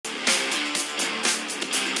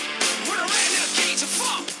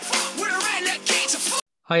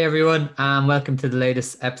Hi, everyone, and welcome to the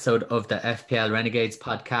latest episode of the FPL Renegades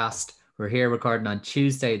podcast. We're here recording on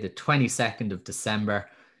Tuesday, the 22nd of December.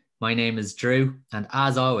 My name is Drew, and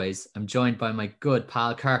as always, I'm joined by my good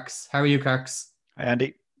pal Kirks. How are you, Kirks? Hi,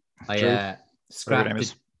 Andy. I Drew, whatever your scrapped name the,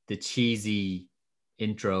 is. the cheesy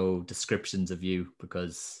intro descriptions of you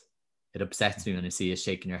because it upsets me when I see you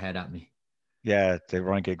shaking your head at me. Yeah, the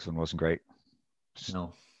Ryan Giggs one wasn't great. Just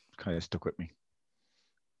No, kind of stuck with me.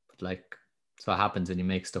 but it's what happens when you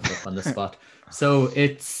make stuff up on the spot. So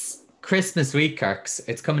it's Christmas week, Kirks.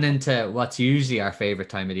 It's coming into what's usually our favorite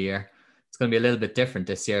time of the year. It's going to be a little bit different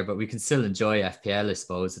this year, but we can still enjoy FPL, I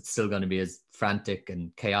suppose. It's still going to be as frantic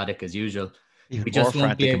and chaotic as usual. Even We more just won't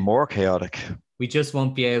frantic and be more chaotic. we just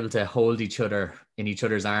won't be able to hold each other in each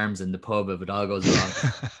other's arms in the pub if it all goes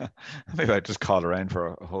wrong. Maybe I'd just call around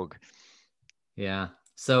for a hug. Yeah.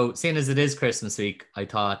 So, seeing as it is Christmas week, I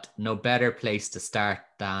thought no better place to start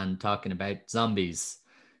than talking about zombies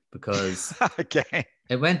because Again.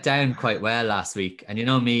 it went down quite well last week. And you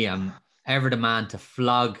know me, I'm ever the man to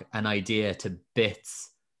flog an idea to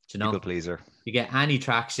bits. Do you People know, pleaser. you get any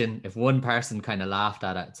traction. If one person kind of laughed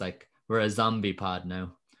at it, it's like, we're a zombie pod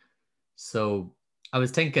now. So I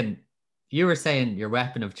was thinking, you were saying your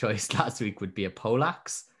weapon of choice last week would be a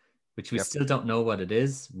poleaxe, which we Yep. still don't know what it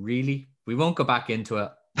is, really. We won't go back into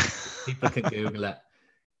it. People can Google it.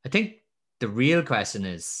 I think the real question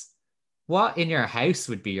is, what in your house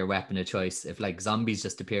would be your weapon of choice if like zombies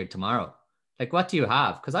just appeared tomorrow? Like, what do you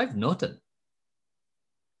have? Because I've nothing.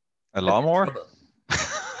 A I'd be in lawnmower? trouble.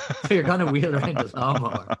 So you're gonna wheel around a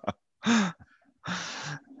lawnmower.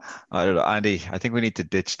 I don't know, Andy. I think we need to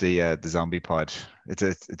ditch the zombie pod. It's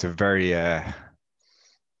a very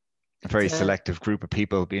It's a, selective group of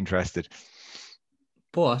people who'll be interested.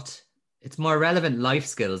 but it's more relevant life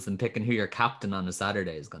skills than picking who your captain on a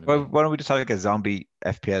Saturday is going to Well, be. why don't we just have like a zombie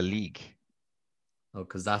FPL league? Oh,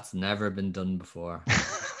 because that's never been done before,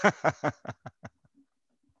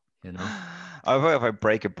 you know? If I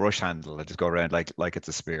break a brush handle, I just go around like it's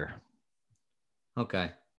a spear.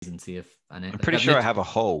 Okay. And see if, and I'm like pretty sure I have a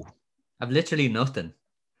hoe. I've literally nothing.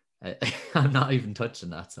 I'm not even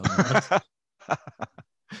touching that. So I'm not.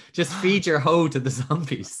 Just feed your hoe to the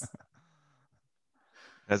zombies.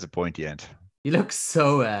 That's a pointy end. You look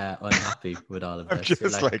so unhappy with all of I'm this. You're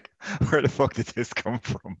just like, like, where the fuck did this come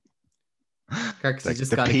from? Kirk, you Like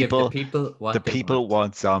just got to give the people the what they people want.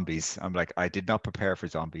 want zombies. I'm like, I did not prepare for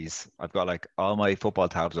zombies. I've got like all my football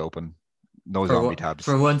tabs open, no zombie tabs.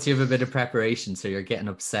 For once, you have a bit of preparation, so you're getting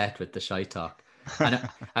upset with the shy talk. And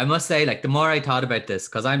I must say, like, the more I thought about this,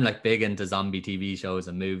 because I'm like big into zombie TV shows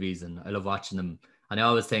and movies, and I love watching them. And I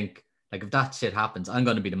always think, like, if that shit happens, I'm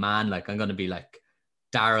going to be the man. Like, I'm going to be like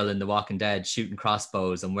Daryl in The Walking Dead, shooting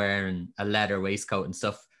crossbows and wearing a leather waistcoat and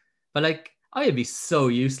stuff. But like, I would be so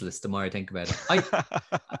useless the more I think about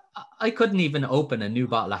it. I couldn't even open a new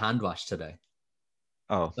bottle of hand wash today.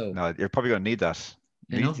 Oh So, no, you're probably gonna need that.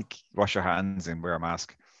 you You need know, to wash your hands and wear a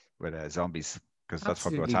mask with zombies because that's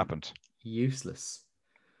probably what's absolutely happened. useless.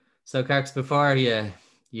 So, Kirks, before you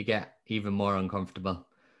get even more uncomfortable,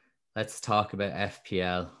 let's talk about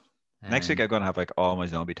FPL. Next week Um, I'm gonna have like all my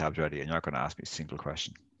zombie tabs ready, and you're not gonna ask me a single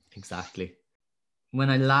question. exactly. When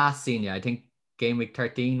I last seen you, I think game week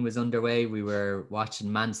 13 was underway. We were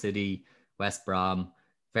watching Man City, West Brom,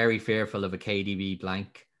 very fearful of a KDB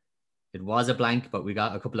blank. It was a blank, but we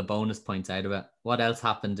got a couple of bonus points out of it. What else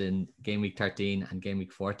happened in game week 13 and game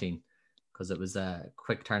week 14? Because it was a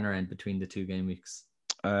quick turnaround between the two game weeks.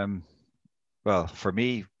 Um, well, for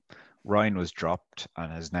me, Ryan was dropped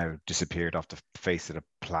and has now disappeared off the face of the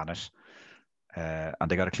planet. And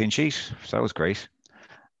they got a clean sheet, so that was great.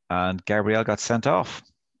 And Gabriel got sent off,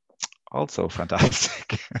 also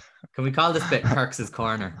fantastic. Can we call this bit Kirks's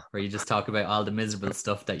Corner, where you just talk about all the miserable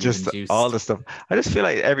stuff that you've Just all induced? the stuff. I just feel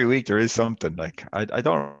like every week there is something. Like I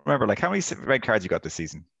don't remember like how many red cards you got this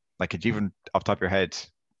season. Like could you even off the top of your head?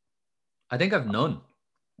 I think I've none.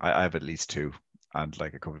 I have at least two, and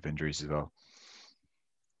like a couple of injuries as well.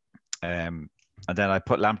 And then I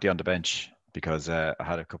put Lamptey on the bench because I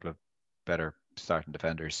had a couple of better starting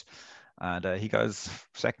defenders, and he got his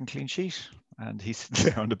second clean sheet, and he's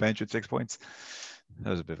there on the bench with 6 points. That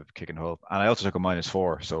was a bit of a kick in the hole. And I also took a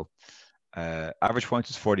 -4, so average points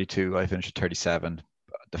is 42. I finished at 37.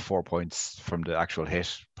 The 4 points from the actual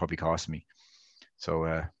hit probably cost me,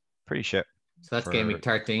 so pretty shit So that's game for week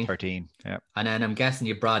 13. 13. Yeah. And then I'm guessing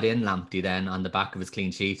you brought in Lamptey then on the back of his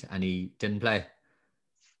clean sheet and he didn't play.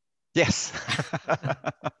 Yes.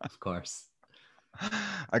 Of course.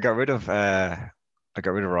 I got rid of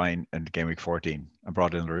Ryan in game week 14 and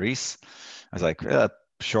brought in Lloris. I was like,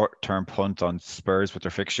 short term punt on Spurs with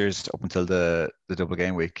their fixtures up until the double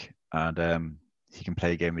game week, and He can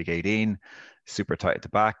play game week 18, super tight at the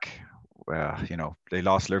back. They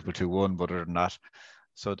lost Liverpool 2-1, but other than that,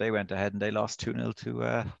 so they went ahead and they lost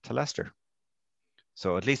 2-0 to Leicester.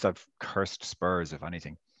 So at least I've cursed Spurs, if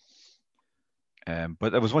anything.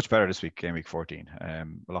 But it was much better this week, game week 14, a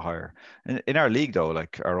lot higher. In our league, though,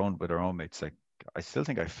 like with our own mates, like I still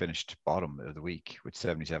think I finished bottom of the week with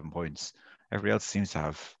 77 points. Everybody else seems to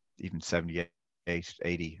have even 78,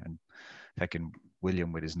 80, and heckin'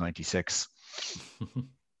 William with his 96.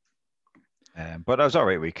 But that was all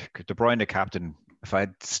right week. De Bruyne, the captain. If I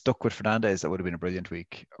had stuck with Fernandes, that would have been a brilliant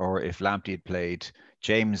week. Or if Lamptey had played,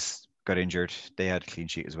 James got injured. They had a clean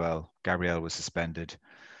sheet as well. Gabriel was suspended.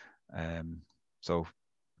 So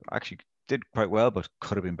actually did quite well, but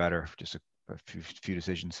could have been better. Just a few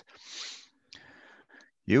decisions.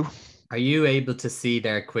 You? Are you able to see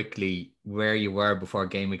there quickly where you were before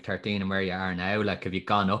game week 13 and where you are now? Like, have you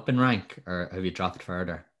gone up in rank or have you dropped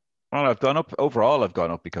further? Well, I've gone up overall. I've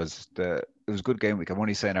gone up because it was a good game week. I'm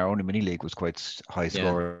only saying our only mini league was quite high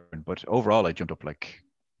scoring, but overall I jumped up like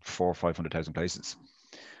 400,000 or 500,000 places.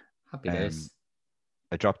 Happy days.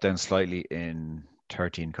 I dropped down slightly in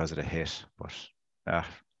 13 because of the hit, but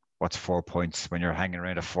what's 4 points when you're hanging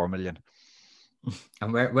around at 4 million?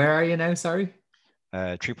 And where are you now? Sorry,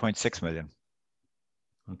 3.6 million.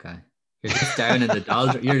 Okay, you're just down in the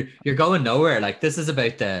doldrums. You're going nowhere. Like, this is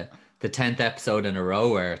about the 10th episode in a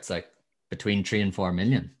row where it's like between 3 and 4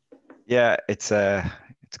 million. Yeah, it's a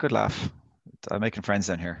good laugh. I'm making friends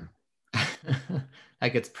down here.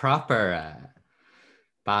 Like, it's proper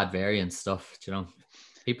bad variance stuff, you know.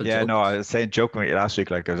 People yeah, joked. no, I was joking with you last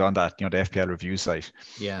week, like I was on that, the FPL review site.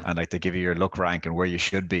 Yeah. And like they give you your luck rank and where you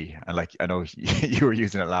should be. And like I know you were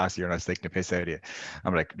using it last year and I was taking the piss out of you.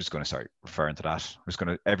 I'm like, I'm just gonna start referring to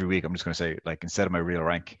that. Every week I'm just gonna say, like, instead of my real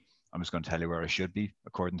rank, I'm just gonna tell you where I should be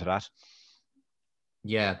according to that.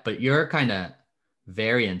 Yeah, but your kind of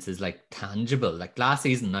variance is like tangible. Like, last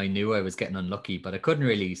season I knew I was getting unlucky, but I couldn't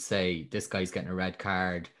really say this guy's getting a red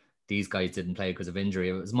card, these guys didn't play because of injury.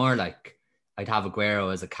 It was more like I'd have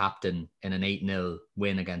Aguero as a captain in an 8-0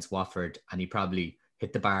 win against Watford, and he probably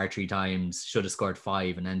hit the bar 3 times, should have scored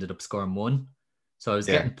 5 and ended up scoring 1. So I was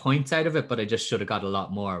getting points out of it, but I just should have got a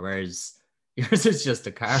lot more, whereas yours is just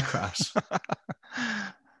a car crash.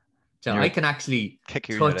 So I can actually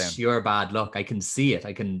touch your bad luck. I can see it.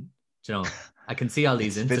 I can see all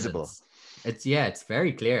these incidents. Visible. It's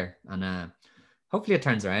very clear. And hopefully it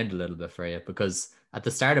turns around a little bit for you, because at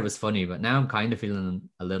the start it was funny, but now I'm kind of feeling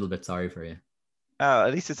a little bit sorry for you.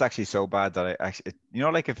 At least it's actually so bad that I actually,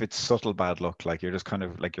 like if it's subtle bad luck, like you're just kind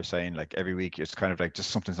of like you're saying, like every week it's kind of like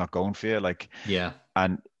just something's not going for you, like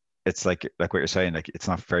and it's like what you're saying, like it's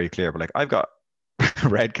not very clear, but like I've got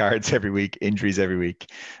red cards every week, injuries every week,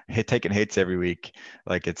 taking hits every week,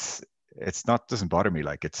 like it's not, doesn't bother me,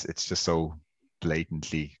 like it's just so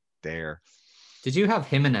blatantly there. Did you have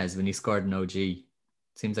Jimenez when you scored an OG?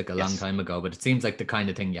 Seems like a long time ago, but it seems like the kind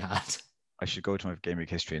of thing you had. I should go to my game week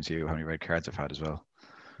history and see how many red cards I've had as well.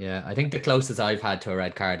 Yeah, I think the closest I've had to a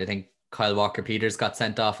red card, I think Kyle Walker-Peters got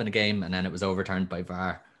sent off in a game and then it was overturned by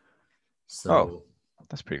VAR. So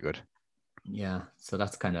that's pretty good. Yeah, so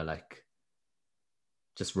that's kind of like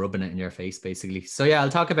just rubbing it in your face, basically. So yeah, I'll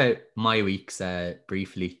talk about my weeks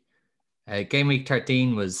briefly. Game week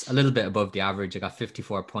 13 was a little bit above the average. I got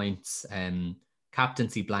 54 points.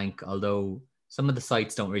 Captaincy blank, although some of the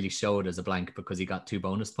sites don't really show it as a blank because he got 2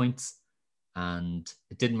 bonus points. And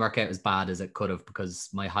it didn't work out as bad as it could have, because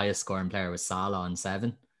my highest scoring player was Salah on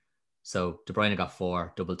 7. So De Bruyne got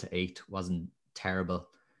 4, double to 8. Wasn't terrible.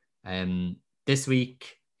 This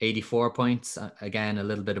week, 84 points. Again, a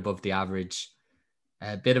little bit above the average.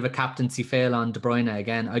 A bit of a captaincy fail on De Bruyne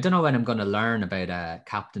again. I don't know when I'm going to learn about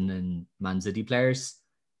captain and Man City players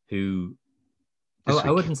who,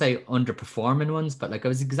 I wouldn't say underperforming ones, but like I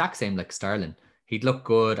was the exact same like Sterling. He'd look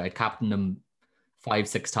good. I'd captain him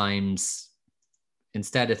 5-6 times.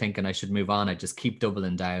 Instead of thinking I should move on, I just keep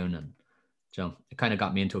doubling down, and it kind of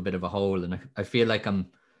got me into a bit of a hole. And I feel like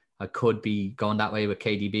I could be going that way with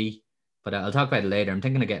KDB, but I'll talk about it later. I'm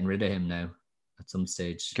thinking of getting rid of him now at some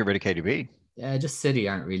stage. Get rid of KDB? Yeah, just City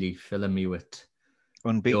aren't really filling me with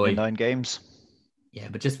unbeaten joy. in 9 games. Yeah,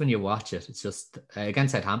 but just when you watch it, it's just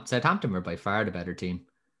against Southampton. Southampton were by far the better team.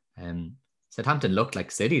 Southampton looked like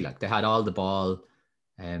City, like they had all the ball.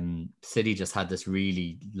 City just had this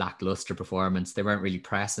really lackluster performance. They weren't really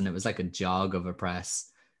pressing. It was like a jog of a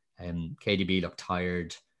press. KDB looked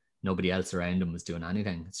tired. Nobody else around him was doing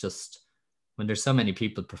anything. It's just when there's so many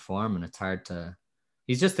people performing, it's hard to.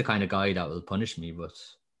 He's just the kind of guy that will punish me, but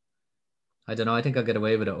I don't know. I think I'll get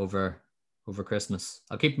away with it over Christmas.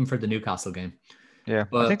 I'll keep him for the Newcastle game. Yeah,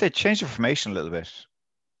 but I think they changed the formation a little bit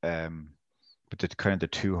but the kind of the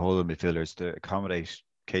two holding midfielders to accommodate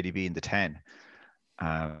KDB in the 10.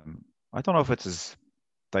 I don't know if it's as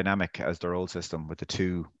dynamic as their old system with the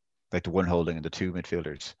two, like the one holding and the two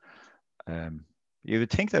midfielders. You would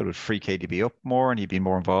think that would free KDB up more and he'd be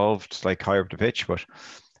more involved, like higher up the pitch, but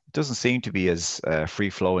it doesn't seem to be as free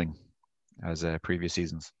flowing as previous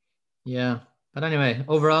seasons. Yeah. But anyway,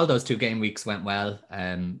 overall, those 2 game weeks went well.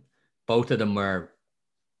 Both of them were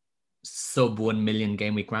sub 1 million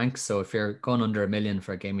game week ranks. So if you're going under 1 million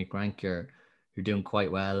for a game week rank, you're doing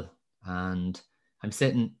quite well. And I'm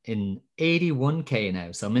sitting in 81k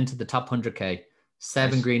now. So I'm into the top 100k.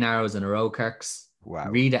 7 Nice. green arrows in a row, Kirks. Wow.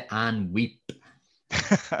 Read it and weep.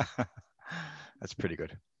 That's pretty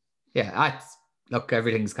good. Yeah, look,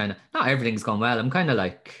 everything's kind of, not everything's gone well. I'm kind of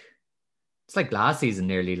like, it's like last season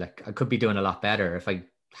nearly. Like I could be doing a lot better if I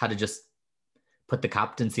had to just put the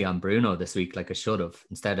captaincy on Bruno this week like I should have,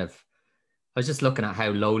 instead of, I was just looking at how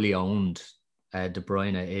lowly owned De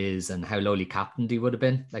Bruyne is and how lowly captained he would have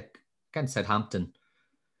been. Like against Southampton,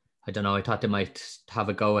 I don't know, I thought they might have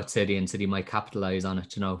a go at City and City might capitalise on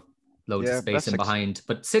it, loads of space in behind.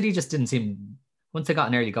 But City just didn't seem, once they got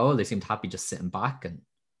an early goal, they seemed happy just sitting back. And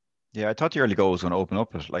yeah, I thought the early goal was going to open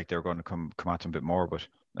up, like they were going to come at them a bit more.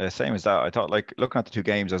 But same as that, I thought, like looking at the 2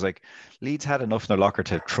 games, I was like, Leeds had enough in their locker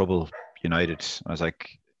to trouble United. I was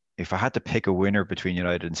like, if I had to pick a winner between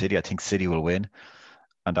United and City, I think City will win,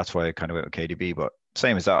 and that's why I kind of went with KDB. But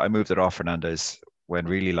same as that, I moved it off Fernandes when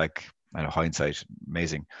really, like, I know hindsight,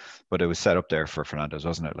 amazing, but it was set up there for Fernandes,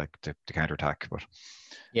 wasn't it? Like the counter attack. But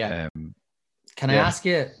yeah. Can I ask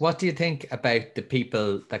you, what do you think about the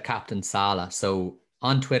people that captain Salah? So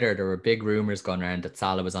on Twitter, there were big rumors going around that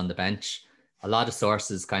Salah was on the bench. A lot of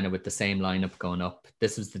sources kind of with the same lineup going up.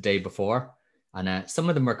 This was the day before, and some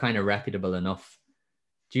of them were kind of reputable enough.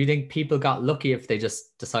 Do you think people got lucky if they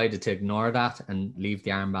just decided to ignore that and leave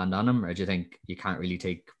the armband on him, or do you think you can't really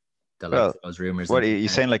take the likes of those rumors? What are you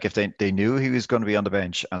saying? Like if they knew he was going to be on the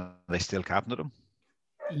bench and they still captained him?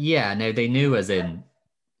 Yeah, now they knew as in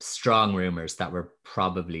strong rumors that were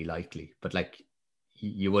probably likely, but like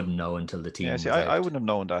you wouldn't know until the team. Yeah, see, I wouldn't have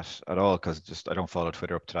known that at all because just I don't follow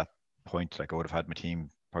Twitter up to that point. Like I would have had my team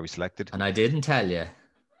probably selected, and I didn't tell you.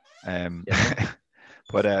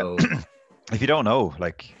 But if you don't know,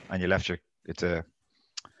 like, and you left it's a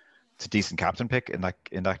decent captain pick in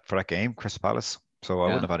that for that game, Crystal Palace. So I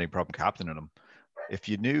wouldn't have had any problem captaining him. If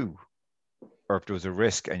you knew, or if there was a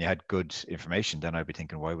risk and you had good information, then I'd be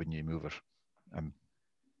thinking, why wouldn't you move it?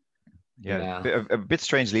 A bit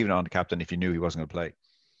strange leaving it on the captain if you knew he wasn't going to play.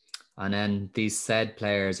 And then these said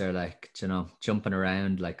players are like, jumping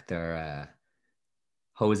around like they're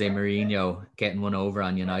Jose Mourinho getting one over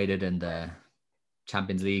on United in the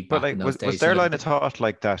Champions League. But like, was their line of thought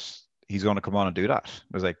like that he's going to come on and do that?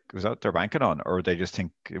 Was that they're banking on, or they just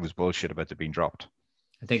think it was bullshit about it being dropped?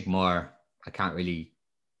 I think more, I can't really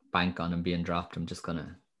bank on him being dropped. I'm just going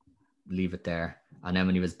to leave it there. And then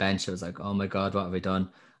when he was benched, I was like, oh my God, what have I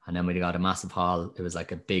done? And then when he got a massive haul, it was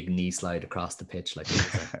like a big knee slide across the pitch. Like,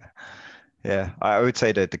 yeah, I would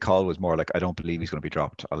say that the call was more like, I don't believe he's going to be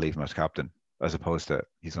dropped. I'll leave him as captain, as opposed to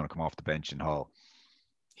he's going to come off the bench and haul.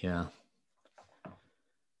 Yeah.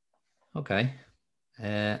 Okay.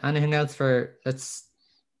 Anything else let's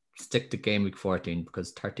stick to game week 14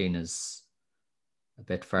 because 13 is a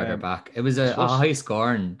bit further back. It was a high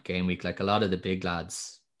scoring game week. Like a lot of the big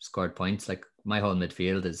lads scored points. Like my whole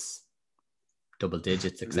midfield is double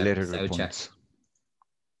digits except Soucek.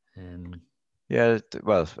 Yeah,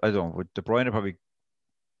 well, I don't know. With De Bruyne probably,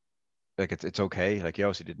 like it's okay. Like he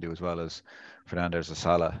obviously didn't do as well as Fernandes or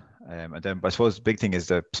Salah. And then I suppose the big thing is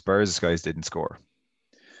the Spurs guys didn't score.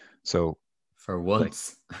 So for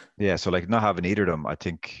once, like, so like not having either of them, I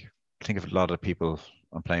think if a lot of people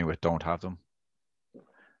I'm playing with don't have them.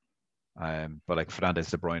 But like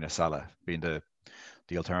Fernandes, De Bruyne, Salah being the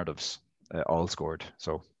alternatives, all scored.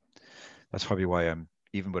 So that's probably why I'm,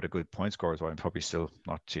 even with a good point score, why I'm probably still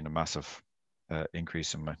not seeing a massive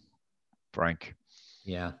increase in my rank.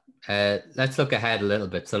 Yeah. Let's look ahead a little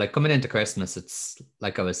bit. So like coming into Christmas, it's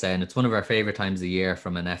like I was saying, it's one of our favorite times of the year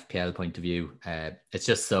from an FPL point of view. It's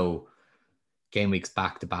just so game weeks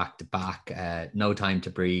back to back to back, no time to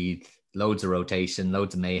breathe, loads of rotation,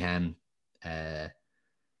 loads of mayhem.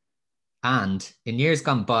 And in years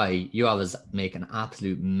gone by, you always make an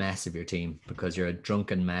absolute mess of your team because you're a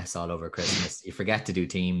drunken mess all over Christmas. You forget to do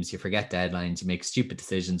teams, you forget deadlines, you make stupid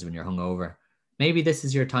decisions when you're hungover. Maybe this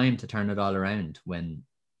is your time to turn it all around. When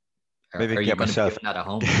maybe are you going to be doing that at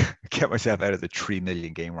home? Get myself out of the 3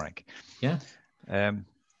 million game rank. Yeah.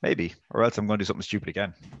 Maybe, or else I'm going to do something stupid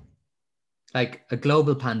again. Like a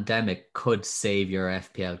global pandemic could save your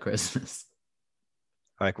FPL Christmas.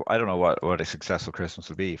 like I don't know what a successful Christmas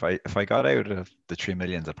would be. If I got out of the 3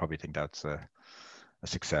 millions, I'd probably think that's a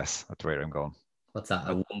success. That's the rate I'm going. What's that?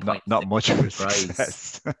 A Not 1.6 much of a prize.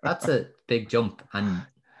 success. That's a big jump. And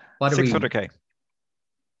what are we? 600k.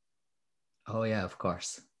 Oh yeah, of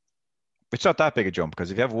course. It's not that big a jump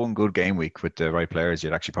because if you have one good game week with the right players,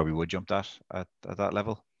 you'd actually probably would jump that at that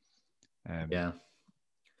level. Yeah.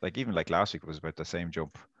 Like even like last week it was about the same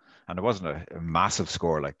jump, and it wasn't a massive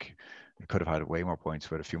score. Like we could have had way more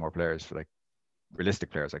points with a few more players, for like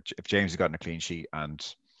realistic players. Like if James had gotten a clean sheet and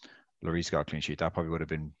Lloris got a clean sheet, that probably would have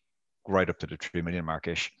been right up to the 3 million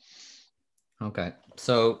mark-ish. Okay.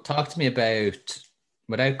 So talk to me about,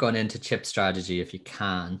 without going into chip strategy, if you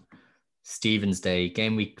can, Stephen's Day,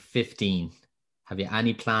 game week 15. Have you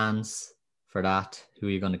any plans for that? Who are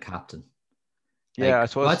you going to captain? Yeah,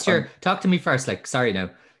 Like, I suppose. Talk to me first. Like, sorry now,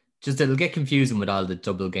 just it'll get confusing with all the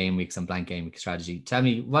double game weeks and blank game week strategy. Tell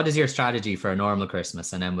me, what is your strategy for a normal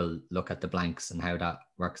Christmas? And then we'll look at the blanks and how that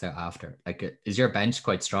works out after. Like, is your bench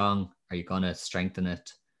quite strong? Are you going to strengthen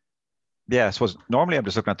it? Yeah, I suppose normally I'm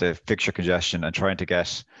just looking at the fixture congestion and trying to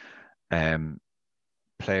get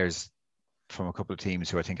players from a couple of teams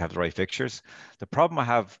who I think have the right fixtures. The problem I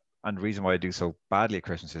have, and the reason why I do so badly at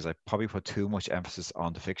Christmas, is I probably put too much emphasis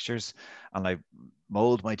on the fixtures, and I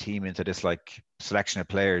mold my team into this like selection of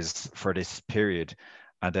players for this period,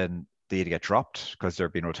 and then they either get dropped because they're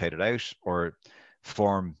being rotated out, or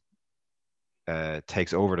form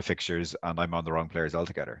takes over the fixtures, and I'm on the wrong players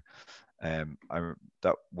altogether.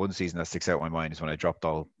 That one season that sticks out in my mind is when I dropped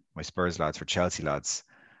all my Spurs lads for Chelsea lads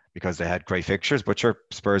because they had great fixtures, but sure,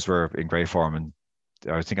 Spurs were in great form, and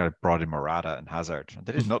I think I brought in Morata and Hazard, and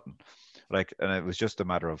they did nothing. Like, and it was just a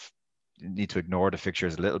matter of you need to ignore the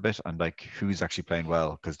fixtures a little bit and like who's actually playing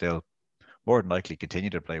well, because they'll more than likely continue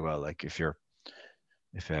to play well. Like if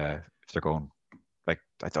they're going, like,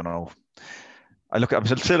 I don't know. I'm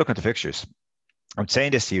still looking at the fixtures. I'm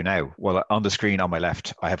saying this to you now. Well, on the screen on my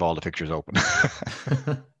left, I have all the fixtures open.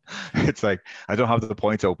 It's like I don't have the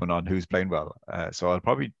points open on who's playing well, so I'll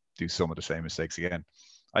probably do some of the same mistakes again.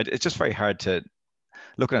 It's just very hard to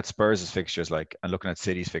looking at Spurs' fixtures, like, and looking at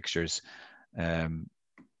City's fixtures.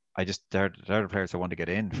 I just they're the players I want to get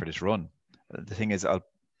in for this run. The thing is,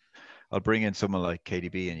 I'll bring in someone like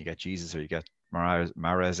KDB, and you get Jesus or you get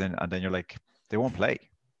Mahrez in, and then you're like, they won't play.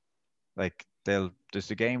 Like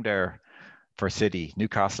there's a game there for City,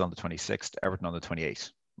 Newcastle on the 26th, Everton on the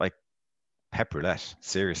 28th. Like Pep roulette,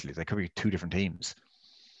 seriously, they could be two different teams.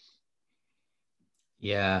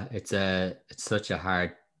 Yeah, it's such a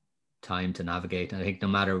hard time to navigate. And I think no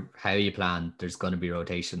matter how you plan, there's going to be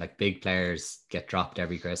rotation. Like big players get dropped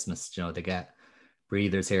every Christmas. You know, they get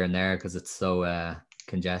breathers here and there because it's so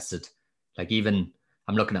congested. Like even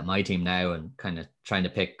I'm looking at my team now and kind of trying to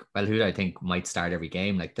pick, well, who do I think might start every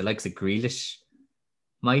game? Like the likes of Grealish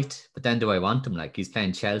might, but then do I want him? Like he's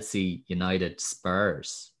playing Chelsea, United,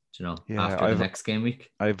 Spurs, you know, after the next game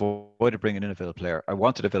week. I avoided bringing in a Villa player. I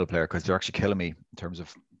wanted a Villa player because they're actually killing me in terms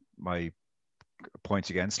of my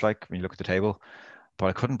points against, like when you look at the table, but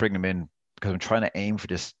I couldn't bring them in because I'm trying to aim for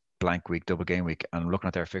this blank week, double game week, and I'm looking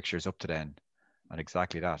at their fixtures up to then, and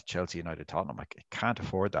exactly that, Chelsea, United, Tottenham. Like I can't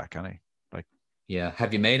afford that, can I? Like, yeah.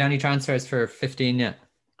 Have you made any transfers for 15 yet?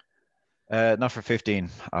 Not for 15.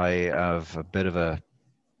 I have a bit of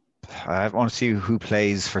I want to see who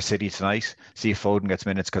plays for City tonight. See if Foden gets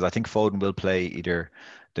minutes, because I think Foden will play either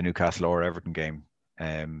the Newcastle or Everton game,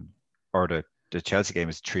 or the Chelsea game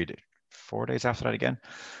is 4 days after that again.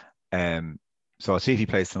 So I'll see if he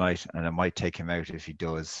plays tonight, and I might take him out if he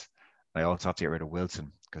does. I also have to get rid of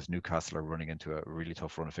Wilson because Newcastle are running into a really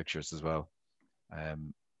tough run of fixtures as well.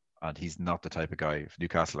 And he's not the type of guy. If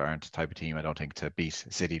Newcastle aren't the type of team, I don't think, to beat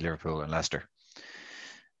City, Liverpool, and Leicester.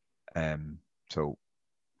 So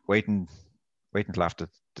waiting until after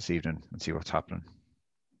this evening and see what's happening.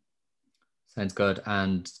 Sounds good.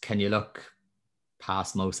 And can you look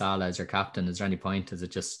past Mo Salah as your captain? Is there any point? Is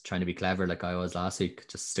it just trying to be clever like I was last week?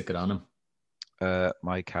 Just stick it on him.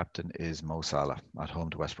 My captain is Mo Salah at home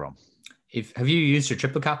to West Brom. Have you used your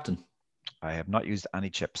triple captain? I have not used any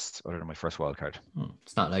chips other than my first wild card.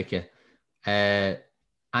 It's not like you.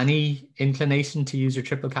 Any inclination to use your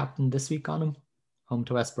triple captain this week on him? Home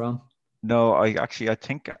to West Brom? No, I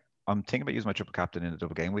think I'm thinking about using my triple captain in the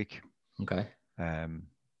double game week. Okay.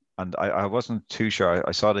 And I wasn't too sure.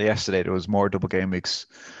 I saw that yesterday there was more double game weeks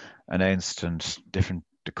announced, and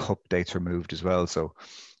the cup dates were moved as well. So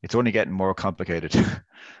it's only getting more complicated.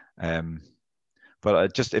 But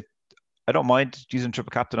I don't mind using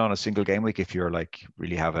triple captain on a single game week if you're like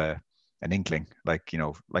really have an inkling, like, you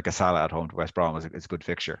know, like a Salah at home to West Brom is a good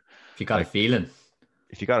fixture. If you got a feeling.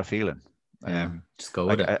 If you got a feeling. Just go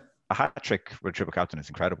with it. a hat trick with triple captain is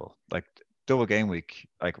incredible. Like double game week,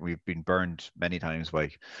 like we've been burned many times by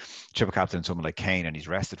triple captain someone like Kane, and he's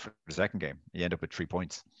rested for the second game. You end up with 3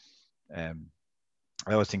 points. I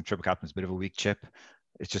always think triple captain is a bit of a weak chip.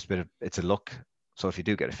 It's just it's a luck. So if you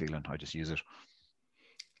do get a feeling, I just use it.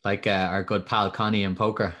 Like our good pal Connie in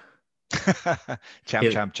poker.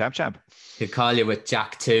 champ. He'll call you with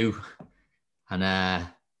Jack 2 and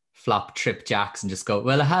flop trip jacks and just go,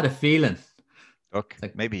 well, I had a feeling. Look,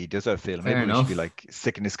 like, maybe he does have a feeling. Maybe we should be like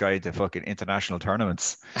sticking this guy to fucking international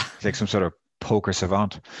tournaments. He's like some sort of poker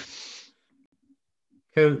savant.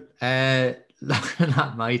 Cool. Looking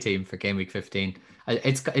at my team for game week 15,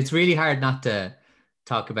 it's really hard not to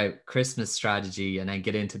talk about Christmas strategy and then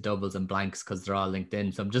get into doubles and blanks because they're all linked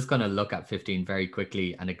in. So I'm just going to look at 15 very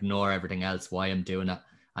quickly and ignore everything else, why I'm doing it,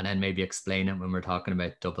 and then maybe explain it when we're talking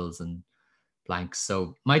about doubles and blanks.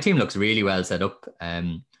 So my team looks really well set up.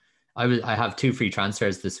 I have 2 free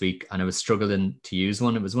transfers this week and I was struggling to use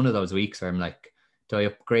one. It was one of those weeks where I'm like, do I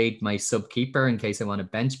upgrade my sub keeper in case I want a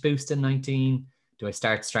bench boost in 19? Do I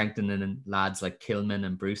start strengthening lads like Kilman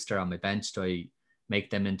and Brewster on my bench? Do I make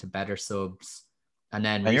them into better subs? And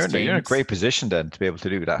then you're in a great position then to be able to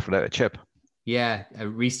do that without a chip. Yeah,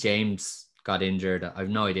 Reece James got injured. I have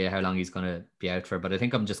no idea how long he's going to be out for, but I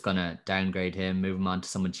think I'm just going to downgrade him, move him on to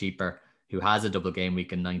someone cheaper who has a double game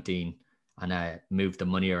week in 19 and move the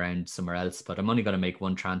money around somewhere else. But I'm only going to make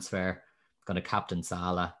one transfer. I'm going to captain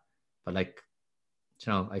Salah. But I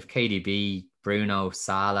have KDB, Bruno,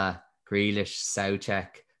 Salah, Grealish, Soucek,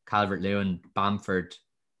 Calvert-Lewin, Bamford.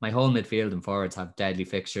 My whole midfield and forwards have deadly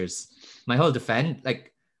fixtures. My whole defend,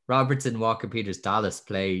 like Robertson, Walker, Peters, Dallas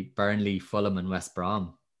play Burnley, Fulham, and West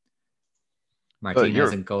Brom.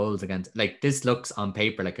 Martinez and goals against. Like this looks on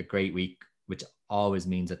paper like a great week, which always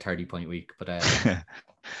means a 30-point week. But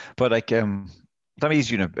but like that means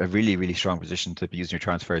you're in a really, really strong position to be using your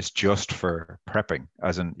transfers just for prepping.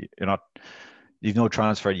 As in, you've no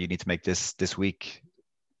transfer you need to make this week.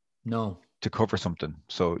 No. To cover something,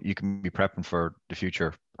 so you can be prepping for the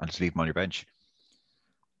future and just leave them on your bench.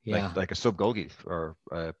 Yeah, like a sub goalie or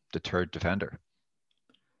the third defender.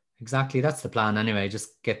 Exactly, that's the plan. Anyway,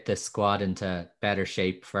 just get the squad into better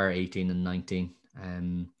shape for 18 and 19.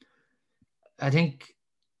 I think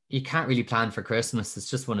you can't really plan for Christmas. It's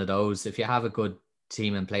just one of those. If you have a good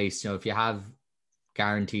team in place, if you have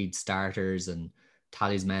guaranteed starters and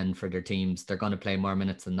talisman for their teams, they're going to play more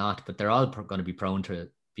minutes than not. But they're all going to be prone to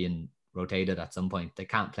being rotated at some point. They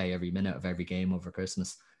can't play every minute of every game over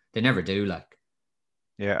Christmas. They never do.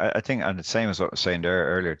 I think, and the same as what I was saying there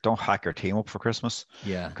earlier, don't hack your team up for Christmas.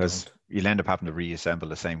 Yeah, because you'll end up having to reassemble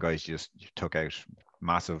the same guys you took out.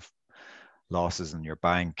 Massive losses in your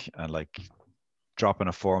bank, and like dropping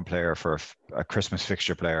a foreign player for a Christmas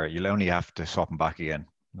fixture player, you'll only have to swap them back again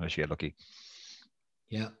unless you get lucky.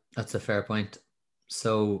 Yeah, that's a fair point.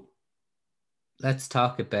 So let's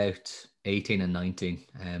talk about 18 and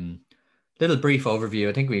 19. Little brief overview.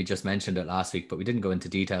 I think we just mentioned it last week, but we didn't go into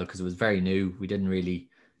detail because it was very new. We didn't really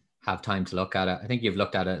have time to look at it. I think you've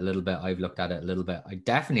looked at it a little bit. I've looked at it a little bit. I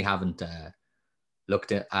definitely haven't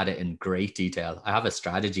looked at it in great detail. I have a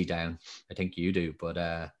strategy down. I think you do,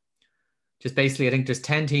 but just basically, I think there's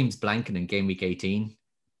 10 teams blanking in game week 18,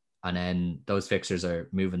 and then those fixtures are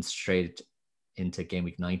moving straight into game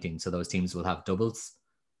week 19. So those teams will have doubles.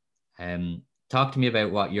 Talk to me about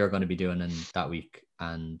what you're going to be doing in that week.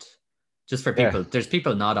 And just for people, There's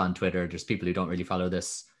people not on Twitter. There's people who don't really follow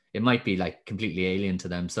this. It might be like completely alien to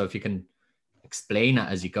them. So if you can explain it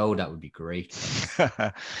as you go, that would be great.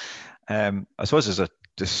 I suppose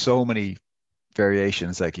there's so many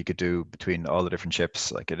variations like you could do between all the different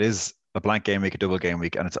chips. Like it is a blank game week, a double game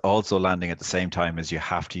week, and it's also landing at the same time as you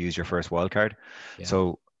have to use your first wild card. Yeah.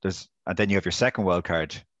 So and then you have your second wild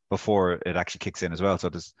card before it actually kicks in as well. So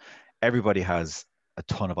everybody has a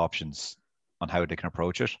ton of options on how they can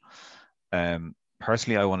approach it.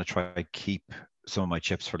 Personally, I want to try to keep some of my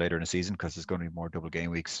chips for later in the season because there's going to be more double game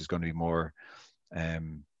weeks. There's going to be more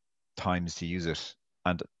times to use it.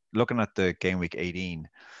 And looking at the game week 18,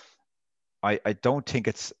 I don't think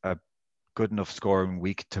it's a good enough scoring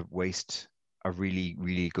week to waste a really,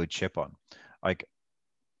 really good chip on. Like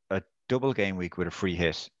a double game week with a free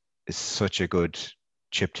hit is such a good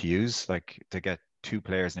chip to use, like to get 2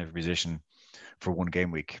 players in every position for one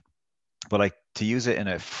game week. But like to use it in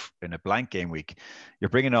a blank game week, you're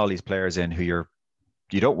bringing all these players in who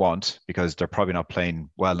you don't want because they're probably not playing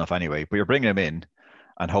well enough anyway, but you're bringing them in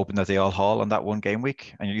and hoping that they all haul on that one game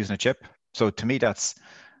week and you're using a chip. So to me, that's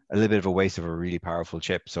a little bit of a waste of a really powerful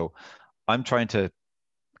chip. So I'm trying to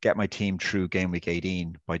get my team through game week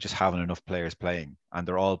 18 by just having enough players playing, and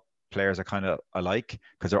they're all players I like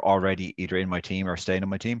because they're already either in my team or staying in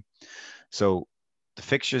my team. So the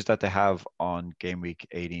fixtures that they have on game week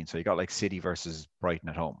 18. So you got like City versus Brighton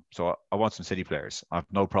at home. So I want some City players. I have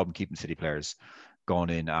no problem keeping City players going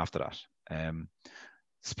in after that.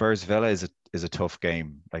 Spurs Villa is a tough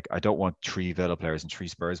game. Like I don't want 3 Villa players and 3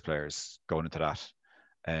 Spurs players going into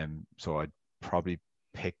that. So I'd probably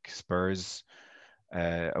pick Spurs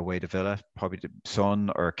away to Villa. Probably the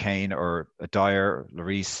Son or Kane or a Dyer,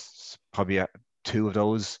 Lloris, probably 2 of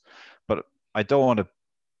those. But I don't want to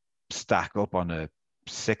stack up on a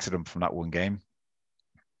 6 of them from that one game.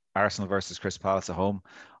 Arsenal versus Crystal Palace at home.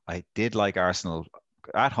 I did like Arsenal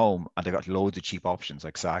at home, and they got loads of cheap options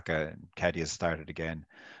like Saka and Keddy has started again.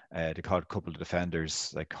 They caught a couple of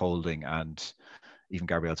defenders like Holding and even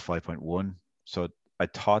Gabriel's 5.1. So I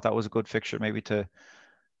thought that was a good fixture maybe to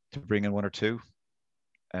bring in 1 or 2.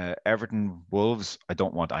 Everton Wolves, I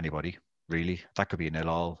don't want anybody really. That could be a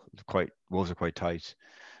 0-all. Wolves are quite tight,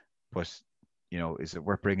 but is it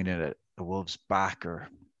worth bringing in a Wolves back or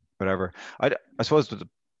whatever? I suppose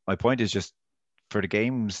my point is just for the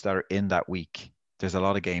games that are in that week, there's a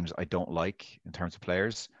lot of games I don't like in terms of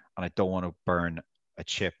players, and I don't want to burn a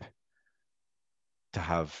chip to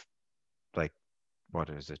have like, what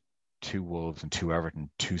is it, 2 Wolves and 2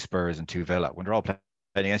 Everton, 2 Spurs and 2 Villa when they're all playing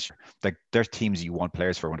against you. Like there's teams you want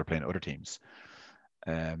players for when they're playing other teams.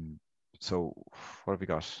 So what have we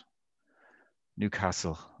got?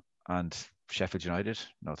 Newcastle and Sheffield United.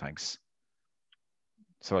 No thanks.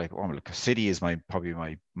 So like, City is probably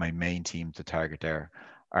my main team to target there.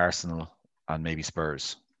 Arsenal and maybe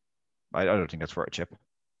Spurs. I don't think that's worth a chip.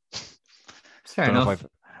 Fair enough.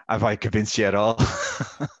 Have I convinced you at all?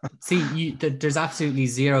 See, there's absolutely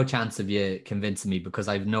zero chance of you convincing me because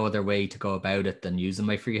I've no other way to go about it than using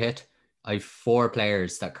my free hit. I've 4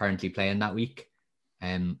 players that currently play in that week.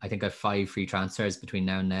 I think I've 5 free transfers between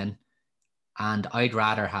now and then. And I'd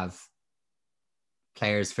rather have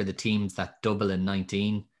players for the teams that double in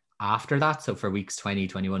 19 after that. So for weeks 20,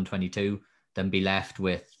 21, 22, than be left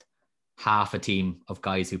with half a team of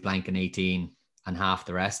guys who blank in 18 and half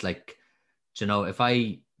the rest. Like, if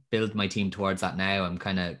I build my team towards that now, I'm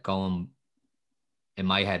kind of going in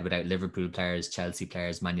my head without Liverpool players, Chelsea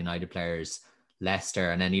players, Man United players,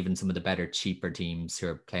 Leicester, and then even some of the better, cheaper teams who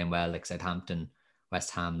are playing well, like Southampton,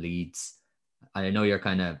 West Ham, Leeds. And I know you're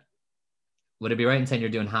would it be right in saying you're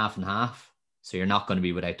doing half and half? So you're not going to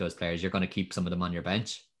be without those players. You're going to keep some of them on your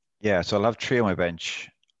bench. Yeah, so I'll have 3 on my bench.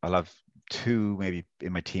 I'll have 2 maybe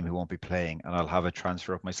in my team who won't be playing, and I'll have a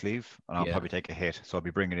transfer up my sleeve, and I'll probably take a hit. So I'll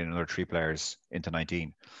be bringing in another 3 players into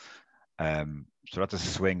 19. So that's a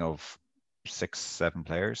swing of 6, 7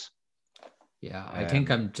 players. Yeah, I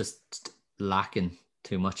think I'm just lacking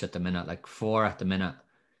too much at the minute. Like 4 at the minute.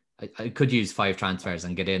 I could use 5 transfers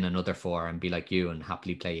and get in another 4 and be like you and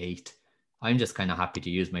happily play 8. I'm just kind of happy to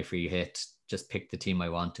use my free hit, just pick the team I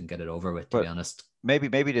want and get it over with, to be honest. Maybe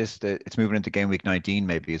it's moving into game week 19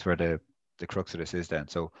 maybe is where the crux of this is then.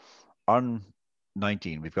 So on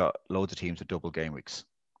 19, we've got loads of teams with double game weeks.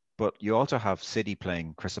 But you also have City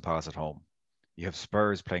playing Crystal Palace at home. You have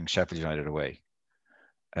Spurs playing Sheffield United away.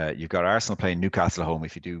 You've got Arsenal playing Newcastle at home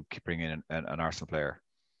if you do bring in an Arsenal player.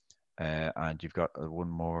 And you've got one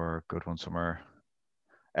more good one somewhere.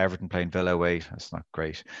 Everton playing Villa away. That's not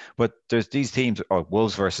great. But there's these teams,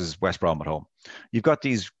 Wolves versus West Brom at home. You've got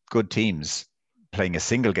these good teams playing a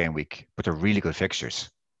single game week, but they're really good fixtures.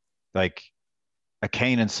 Like a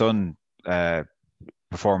Kane and Son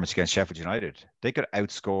performance against Sheffield United. They could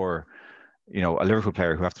outscore, a Liverpool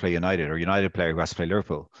player who have to play United or United player who has to play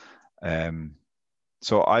Liverpool.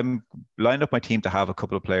 So I'm lined up my team to have a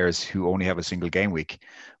couple of players who only have a single game week,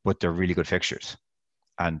 but they're really good fixtures.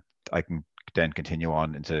 And I can then continue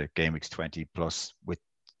on into game weeks 20 plus with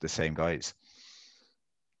the same guys.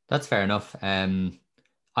 That's fair enough.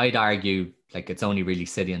 I'd argue like it's only really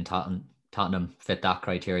City and Tottenham fit that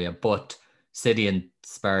criteria, but City and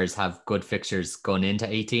Spurs have good fixtures going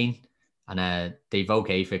into 18 and they've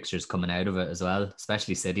okay fixtures coming out of it as well,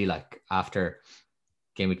 especially City. Like after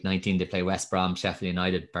game week 19, they play West Brom, Sheffield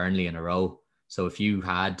United, Burnley in a row. So if you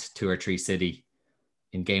had 2 or 3 City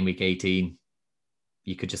in game week 18,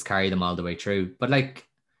 you could just carry them all the way through. But like,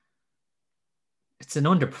 it's an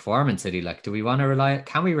underperformance City. Like, do we want to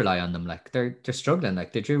can we rely on them? Like they're struggling.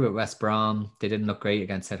 Like they drew with West Brom. They didn't look great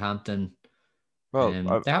against Southampton. Well,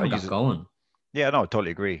 they haven't got going. Yeah, no, I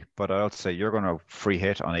totally agree. But I'll say you're going to free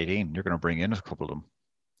hit on 18. You're going to bring in a couple of them.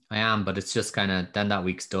 I am, but it's just kind of, then that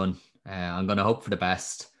week's done. I'm going to hope for the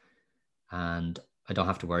best. And I don't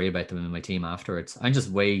have to worry about them in my team afterwards. I'm just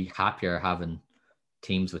way happier having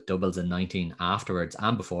teams with doubles in 19 afterwards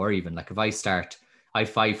and before even. Like if I start, I have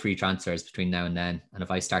 5 free transfers between now and then. And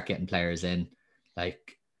if I start getting players in,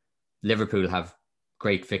 like Liverpool have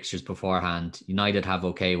great fixtures beforehand. United have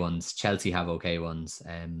okay ones. Chelsea have okay ones.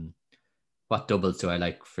 What doubles do I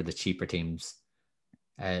like for the cheaper teams?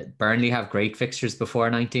 Burnley have great fixtures before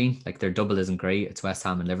 19. Like their double isn't great. It's West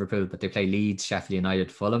Ham and Liverpool, but they play Leeds, Sheffield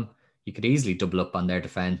United, Fulham. You could easily double up on their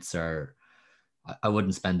defence, or I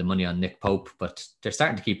wouldn't spend the money on Nick Pope, but they're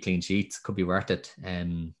starting to keep clean sheets. Could be worth it.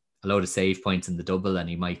 A load of save points in the double, and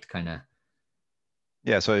he might kind of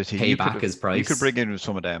so pay back his price. You could bring in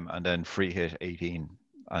some of them and then free hit 18.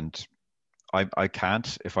 And I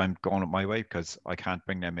can't if I'm going up my way, because I can't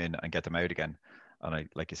bring them in and get them out again. And I,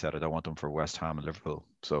 like you said, I don't want them for West Ham and Liverpool.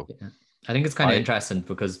 So yeah. I think it's kind of interesting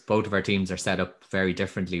because both of our teams are set up very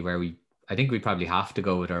differently, where I think we probably have to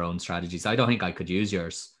go with our own strategies. I don't think I could use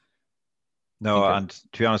yours. No, and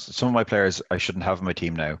to be honest, some of my players I shouldn't have in my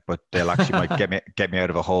team now, but they'll actually might get me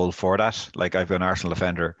out of a hole for that. Like I've got an Arsenal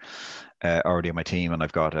defender already on my team, and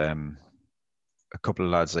I've got a couple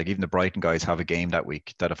of lads, like even the Brighton guys have a game that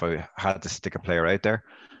week that if I had to stick a player out there,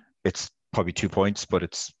 it's probably 2 points, but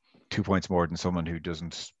it's 2 points more than someone who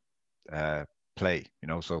doesn't play,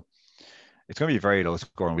 so it's going to be a very low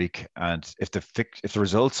scoring week. And if the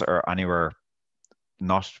results are anywhere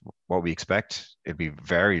not what we expect, it'd be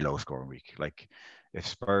very low scoring week. Like if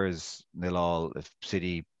Spurs 0-0, if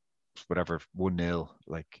City whatever 1-0,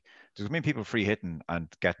 like there's many people free hitting and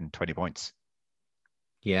getting 20 points.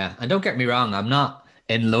 Yeah, and don't get me wrong, I'm not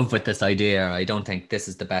in love with this idea. I don't think this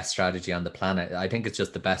is the best strategy on the planet. I think it's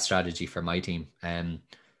just the best strategy for my team.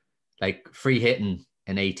 Like free hitting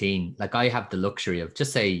in 18, like I have the luxury of,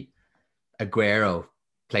 just say Aguero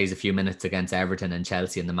plays a few minutes against Everton and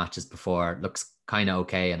Chelsea in the matches before, looks kind of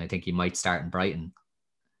okay, and I think he might start in Brighton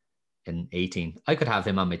in 18. I could have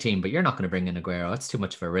him on my team, but you're not going to bring in Aguero. It's too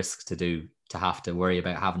much of a risk to have to worry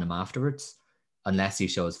about having him afterwards, unless he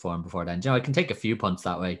shows form before then. I can take a few punts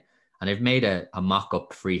that way, and I've made a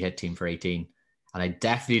mock-up free hit team for 18, and I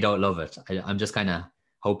definitely don't love it. I'm just kind of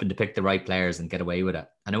hoping to pick the right players and get away with it,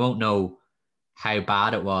 and I won't know how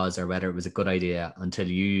bad it was or whether it was a good idea until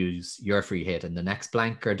you use your free hit in the next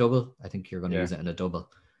blank or double. I think you're going to use it in a double.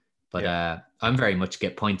 But I'm very much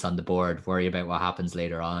get points on the board, worry about what happens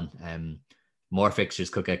later on. More fixtures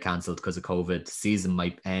could get cancelled because of COVID. Season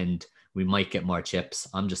might end. We might get more chips.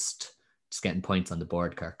 I'm just getting points on the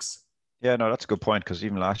board, Kirks. Yeah, no, that's a good point, because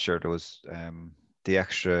even last year there was the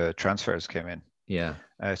extra transfers came in. Yeah.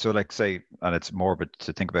 So like say, and it's morbid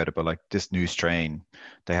to think about it, but like this new strain,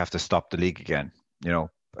 they have to stop the league again.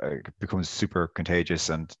 It becomes super contagious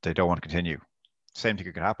and they don't want to continue. Same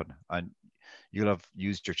thing could happen. And you'll have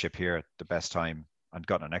used your chip here at the best time and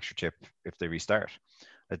gotten an extra chip if they restart.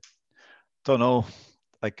 I don't know.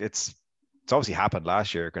 Like it's obviously happened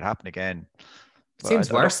last year. It could happen again. It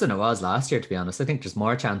seems worse than it was last year, to be honest. I think there's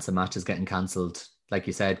more chance of matches getting cancelled, like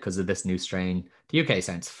you said, because of this new strain. The UK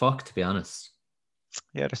sounds fucked, to be honest.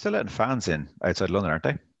 Yeah, they're still letting fans in outside London, aren't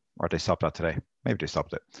they? Or they stopped that today? Maybe they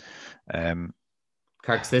stopped it.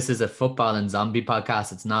 Kirks, this is a football and zombie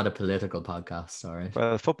podcast. It's not a political podcast, all right?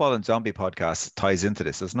 Well, football and zombie podcast ties into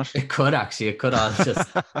this, doesn't it? It could actually. It could all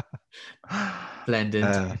just blend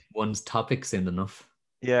into one's topic soon enough.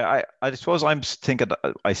 Yeah, I suppose I'm thinking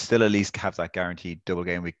that I still at least have that guaranteed double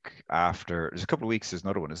game week after. There's a couple of weeks, there's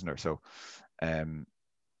another one, isn't there? So,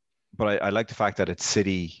 but I like the fact that it's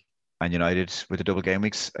City and United with the double game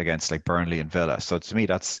weeks against like Burnley and Villa. So to me,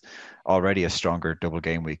 that's already a stronger double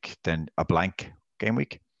game week than a blank game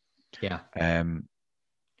week. Yeah.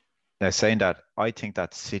 Now saying that, I think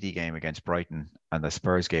that City game against Brighton and the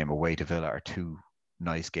Spurs game away to Villa are two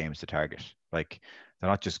nice games to target. Like they're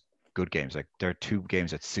not just good games. Like they're two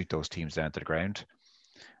games that suit those teams down to the ground.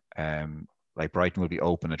 Like Brighton will be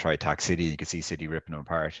open to try attack City. You can see City ripping them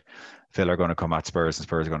apart. Villa are going to come at Spurs, and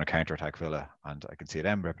Spurs are going to counter attack Villa, and I can see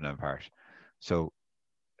them ripping them apart. So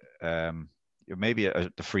maybe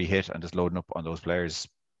the free hit and just loading up on those players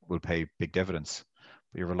will pay big dividends.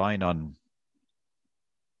 But you're relying on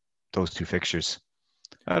those two fixtures.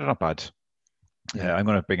 They're not bad. Yeah, I'm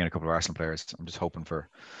going to bring in a couple of Arsenal players. I'm just hoping for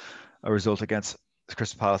a result against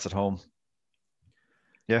Crystal Palace at home.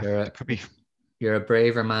 Yeah, it could be. You're a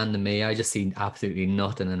braver man than me. I just see absolutely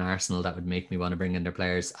nothing in Arsenal that would make me want to bring in their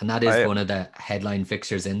players. And that is one of the headline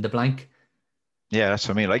fixtures in the blank. Yeah, that's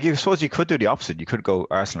what I mean. Like, you suppose you could do the opposite. You could go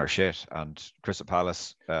Arsenal or shit and Crystal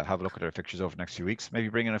Palace, have a look at their fixtures over the next few weeks. Maybe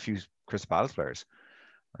bring in a few Crystal Palace players.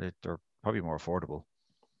 They're probably more affordable.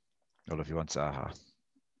 Well, if you want Zaha.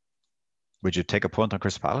 Would you take a punt on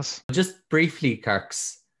Crystal Palace? Just briefly,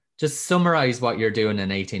 Kirks, just summarize what you're doing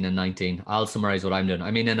in 18 and 19. I'll summarize what I'm doing.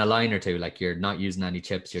 I mean, in a line or two, like you're not using any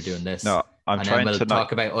chips, you're doing this. No, I'm and trying then we'll to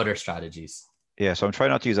talk about other strategies. Yeah, so I'm trying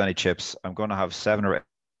not to use any chips. I'm going to have 7 or 8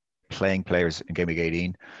 playing players in game week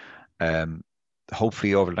 18. Um,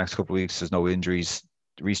 Hopefully over the next couple of weeks, there's no injuries.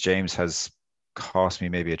 Reece James has cost me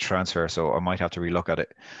maybe a transfer, so I might have to relook at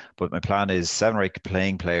it. But my plan is 7 or 8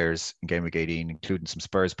 playing players in game week 18, including some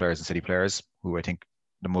Spurs players and City players, who I think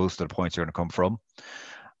the most of the points are going to come from.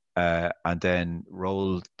 And then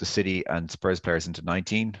roll the City and Spurs players into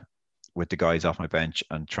 19 with the guys off my bench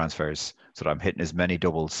and transfers, so that I'm hitting as many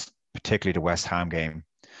doubles, particularly the West Ham game.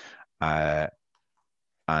 Uh,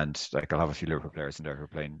 and like I'll have a few Liverpool players in there who are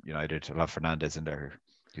playing United. I'll have Fernandez in there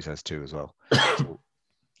who says two as well. So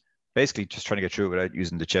basically, just trying to get through it without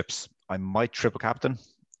using the chips. I might triple captain.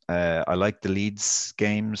 I like the Leeds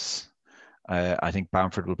games. I think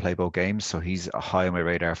Bamford will play both games, so he's high on my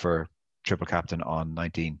radar for triple captain on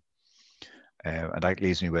 19. And that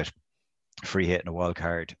leaves me with free hit and a wild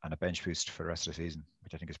card and a bench boost for the rest of the season,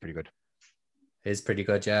 which I think is pretty good. It is pretty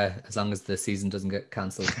good, yeah, as long as the season doesn't get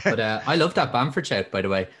cancelled. But I love that Bamford shout, by the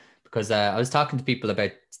way, because I was talking to people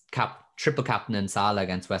about triple captain and Salah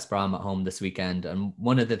against West Brom at home this weekend. And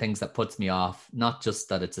one of the things that puts me off, not just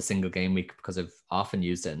that it's a single game week, because I've often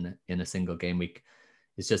used it in a single game week,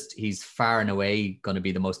 is just he's far and away going to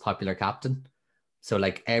be the most popular captain. So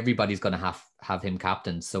like everybody's going to have him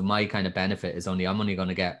captain. So my kind of benefit is I'm only going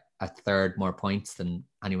to get a third more points than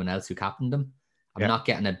anyone else who captained them. I'm not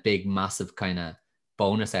getting a big, massive kind of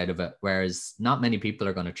bonus out of it. Whereas not many people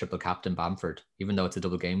are going to triple captain Bamford, even though it's a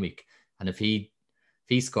double game week. And if he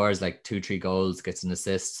scores like 2-3 goals, gets an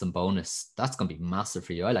assist, some bonus, that's going to be massive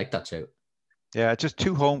for you. I like that shout. Yeah, just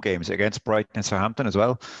 2 home games against Brighton and Southampton as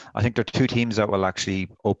well. I think they're 2 teams that will actually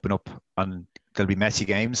open up and there'll be messy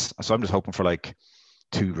games. So I'm just hoping for like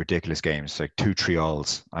 2 ridiculous games, like 2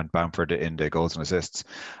 trials and Bamford in the goals and assists.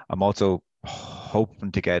 I'm also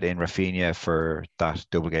hoping to get in Rafinha for that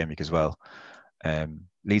double game week as well.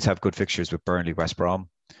 Leeds have good fixtures with Burnley, West Brom.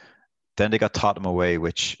 Then they got Tottenham away,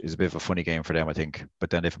 which is a bit of a funny game for them, I think. But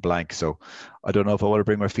then they have a blank. So I don't know if I want to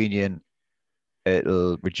bring Rafinha in.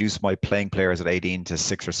 It'll reduce my playing players at 18 to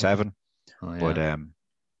 6 or 7. Oh, yeah. But I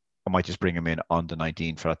might just bring him in on the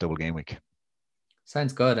 19 for that double game week.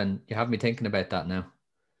 Sounds good. And you have me thinking about that now.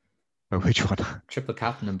 Which one? Triple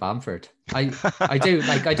captain and Bamford. I do.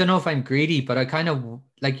 Like, I don't know if I'm greedy, but I kind of,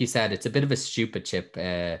 like you said, it's a bit of a stupid chip.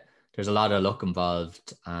 There's a lot of luck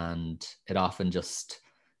involved and it often just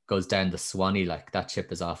goes down the Swanee. Like that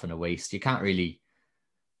chip is often a waste. You can't really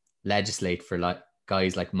legislate for like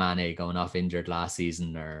guys like Mane going off injured last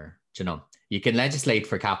season, or you can legislate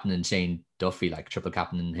for captain and Shane Duffy, like triple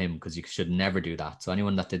captain him, because you should never do that. So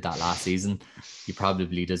anyone that did that last season, you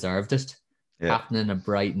probably deserved it. Yeah. Captain a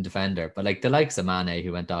Brighton defender, but like the likes of Mane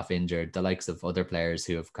who went off injured, the likes of other players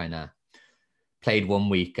who have kind of played one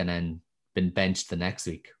week and then been benched the next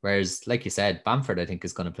week. Whereas, like you said, Bamford, I think,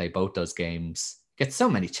 is going to play both those games. Get so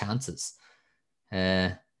many chances.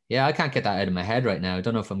 Yeah, I can't get that out of my head right now. I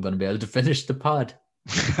don't know if I'm going to be able to finish the pod.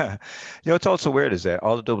 It's also weird is that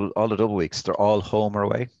all the double weeks, they're all home or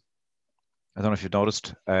away. I don't know if you've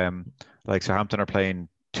noticed. Like Southampton are playing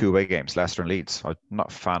 2 away games, Leicester and Leeds. I'm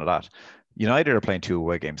not a fan of that. United are playing 2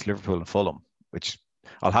 away games, Liverpool and Fulham, which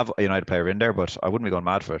I'll have a United player in there, but I wouldn't be going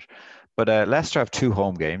mad for it. But Leicester have 2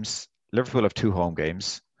 home games, Liverpool have 2 home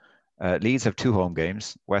games, Leeds have 2 home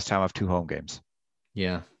games, West Ham have 2 home games.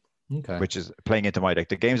 Yeah, okay. Which is playing into my deck.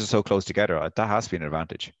 The games are so close together. That has to be an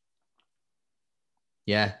advantage.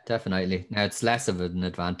 Yeah, definitely. Now it's less of an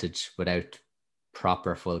advantage without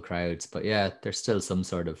proper full crowds, but yeah, there's still some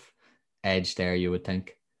sort of edge there, you would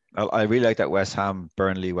think. I really like that West Ham,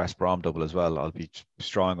 Burnley, West Brom double as well. I'll be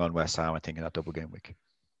strong on West Ham, I think, in that double game week.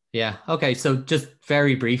 Yeah. Okay. So just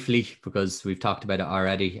very briefly, because we've talked about it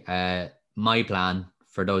already, my plan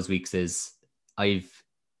for those weeks is I've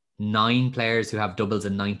 9 players who have doubles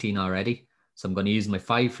in 19 already. So I'm going to use my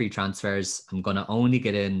 5 free transfers. I'm going to only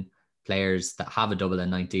get in players that have a double in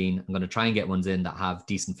 19. I'm going to try and get ones in that have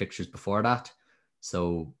decent fixtures before that.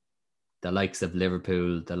 So the likes of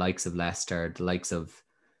Liverpool, the likes of Leicester, the likes of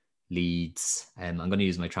Leeds. I'm going to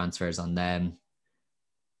use my transfers on them.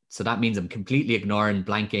 So that means I'm completely ignoring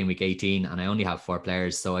blank game week 18 and I only have 4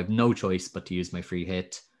 players. So I have no choice but to use my free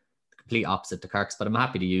hit. Complete opposite to Kirk's, but I'm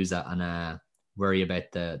happy to use it and worry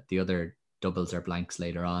about the other doubles or blanks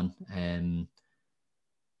later on.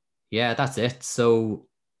 Yeah, that's it. So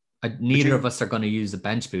neither of us are going to use a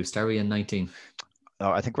bench boost, are we, in 19?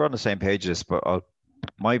 No, I think we're on the same pages, but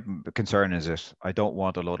my concern is that I don't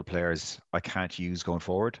want a load of players I can't use going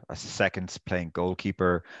forward. A second playing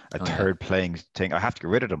goalkeeper, a third playing thing. I have to get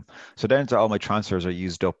rid of them. So then all my transfers are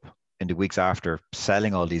used up in the weeks after,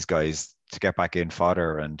 selling all these guys to get back in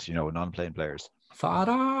fodder and, non-playing players.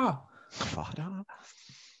 Fodder.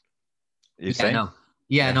 You Yeah, same? no.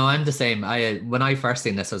 Yeah, Yeah. no, I'm the same. When I first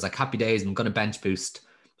seen this, I was like, happy days, I'm gonna bench boost.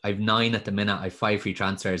 I've 9 at the minute, I've 5 free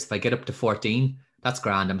transfers. If I get up to 14, that's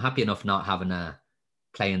grand. I'm happy enough not having a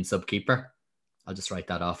playing sub keeper. I'll just write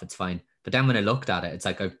that off, it's fine. But then when I looked at it, it's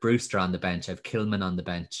like I've Brewster on the bench, I've Kilman on the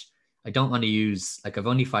bench. I don't want to use like I've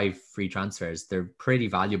only 5 free transfers. They're pretty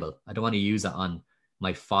valuable. I don't want to use it on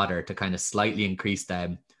my fodder to kind of slightly increase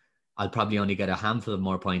them. I'll probably only get a handful of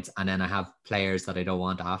more points, and then I have players that I don't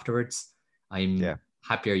want afterwards. Yeah. I'm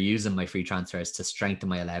happier using my free transfers to strengthen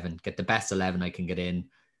my 11, get the best 11 I can get in,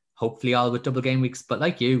 hopefully all with double game weeks. But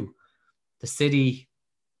like you, the City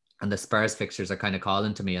and the Spurs fixtures are kind of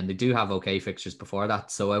calling to me, and they do have okay fixtures before that.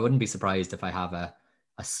 So I wouldn't be surprised if I have a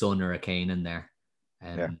Son or a Kane in there.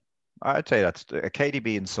 Yeah. Um, I'd say that's a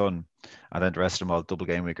KDB and Son, and then the rest of them all double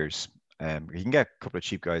game weekers. You can get a couple of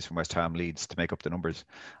cheap guys from West Ham, Leeds to make up the numbers,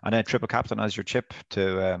 and then triple captain as your chip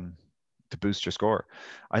to boost your score.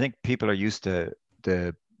 I think people are used to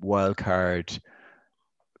the wild card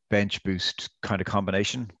bench boost kind of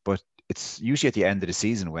combination, but it's usually at the end of the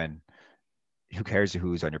season when who cares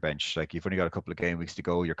who's on your bench? Like you've only got a couple of game weeks to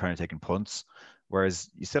go, you're kind of taking punts, whereas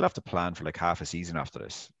you still have to plan for like half a season after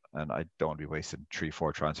this. And I don't want to be wasting 3,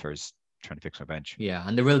 4 transfers trying to fix my bench. yeah,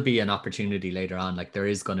 and there will be an opportunity later on. Like there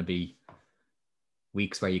is going to be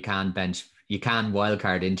weeks where you can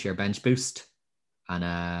wildcard into your bench boost,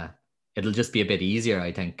 and it'll just be a bit easier,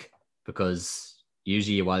 I think, because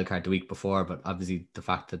usually you wildcard the week before, but obviously the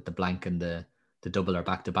fact that the blank and the double are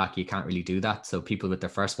back to back, you can't really do that. So people with their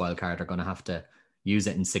first wildcard are going to have to use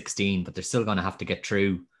it in 16, but they're still going to have to get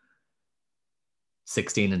through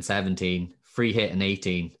 16 and 17, free hit in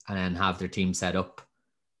 18, and then have their team set up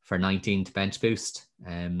for 19 to bench boost.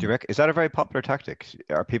 Do you reckon, is that a very popular tactic?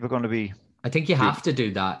 Are people going to be I think you do, have to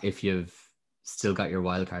do that if you've still got your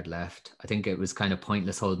wild card left. I think it was kind of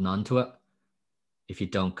pointless holding on to it if you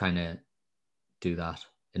don't kind of do that,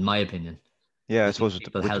 in my opinion. yeah, I I think suppose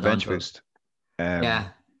people with the held on bench to it. boost, um, Yeah.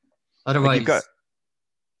 like Otherwise,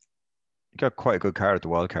 you got quite a good card at the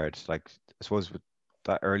wild card. Like I suppose with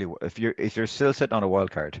that early, if you're still sitting on a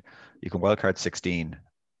wild card, you can wild card 16,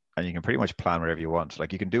 and you can pretty much plan whatever you want.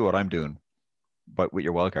 Like you can do what I'm doing, but with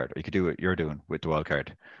your wild card, or you could do what you're doing with the wild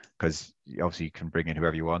card, because obviously you can bring in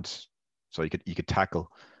whoever you want. So you could tackle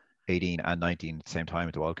 18 and 19 at the same time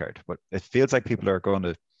with the wild card. But it feels like people are going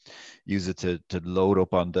to use it to load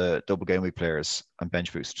up on the double game week players and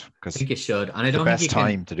bench boost I because think you should. And I it's the don't think best you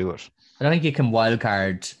can. time to do it. I don't think you can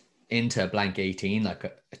wildcard into a blank 18. Like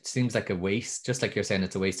it seems like a waste. Just like you're saying,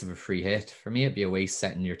 it's a waste of a free hit. For me, it'd be a waste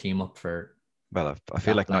setting your team up for Well, I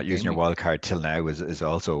feel that like not blank using game your week. wild card till now is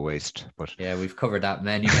also a waste. But Yeah, we've covered that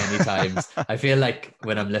many, many times. I feel like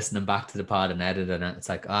when I'm listening back to the pod and editing it, it's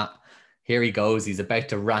like, here he goes. He's about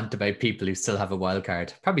to rant about people who still have a wild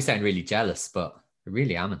card. Probably sound really jealous, but I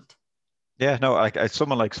really amn't. yeah, no, like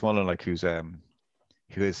someone like Smolin, like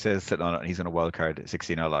who is says sitting on it and he's on a wild card at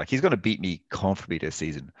 16 out, like he's going to beat me comfortably this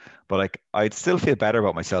season. But like I'd still feel better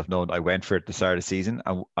about myself knowing I went for it at the start of the season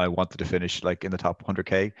and I wanted to finish like in the top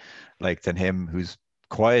 100k, like than him who's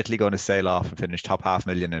quietly going to sail off and finish top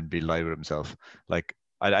 500,000 and be delighted with himself. Like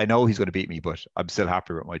I know he's going to beat me, but I'm still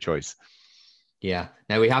happy with my choice. Yeah.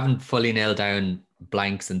 Now we haven't fully nailed down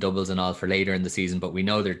blanks and doubles and all for later in the season, but we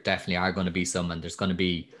know there definitely are going to be some, and there's going to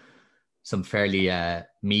be some fairly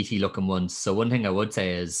meaty looking ones. So one thing I would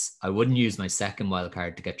say is I wouldn't use my second wild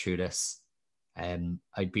card to get through this.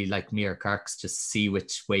 I'd be like Mir Kirks, just see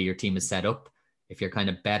which way your team is set up. If you're kind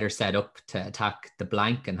of better set up to attack the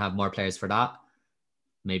blank and have more players for that,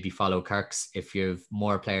 maybe follow Kirks. If you have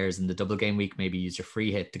more players in the double game week, maybe use your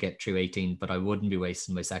free hit to get through 18. But I wouldn't be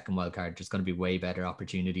wasting my second wild card. There's going to be way better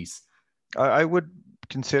opportunities. I would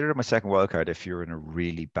consider it my second wild card if you're in a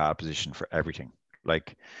really bad position for everything.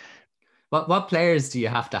 Like What players do you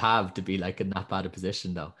have to be like in that bad a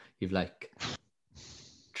position though? You've like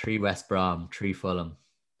 3 West Brom, 3 Fulham,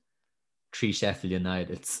 3 Sheffield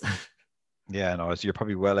United. It's yeah, no, so you're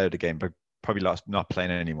probably well out of the game, but probably lost not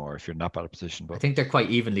playing anymore if you're in that bad a position. I But think they're quite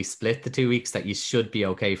evenly split the 2 weeks that you should be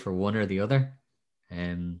okay for one or the other.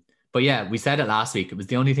 Um, but yeah, we said it last week. It was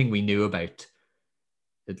the only thing we knew about.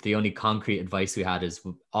 The only concrete advice we had is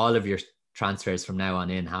all of your transfers from now on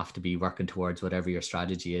in have to be working towards whatever your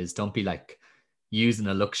strategy is. Don't be like using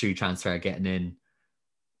a luxury transfer, getting in,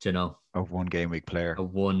 you know, a one game week player. a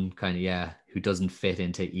one kind of, yeah, who doesn't fit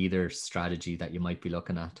into either strategy that you might be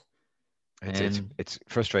looking at. It's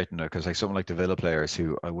frustrating though because like someone like the Villa players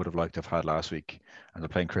who I would have liked to have had last week and they're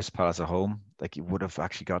playing Crystal Palace at home, like you would have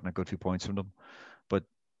actually gotten a good few points from them. But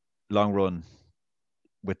long run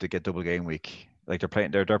with the get double game week, like they're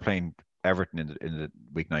playing Everton in the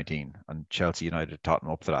week 19 and Chelsea United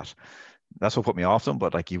Tottenham up for that. That's what put me off them.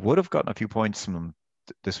 But like, you would have gotten a few points from them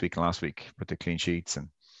this week and last week with the clean sheets and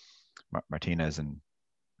Martinez and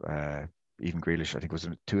uh, even Grealish. I think was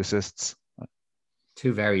 2 assists.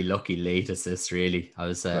 Two very lucky late assists, really. I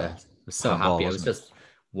was so Handball, happy. I was wasn't it? just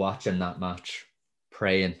watching that match,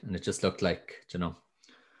 praying, and it just looked like,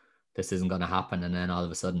 this isn't going to happen. And then all of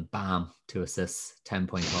a sudden, bam, 2 assists,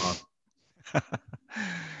 10-point haul.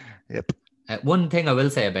 Yep. One thing I will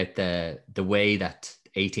say about the way that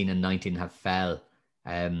 18 and 19 have fell,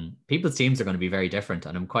 people's teams are going to be very different,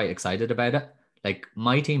 and I'm quite excited about it. Like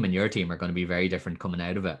my team and your team are going to be very different coming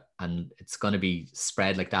out of it, and it's going to be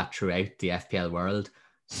spread like that throughout the FPL world.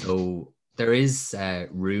 So there is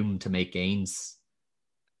room to make gains,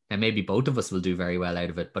 and maybe both of us will do very well out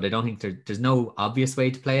of it. But I don't think there's no obvious way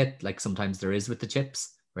to play it, like sometimes there is with the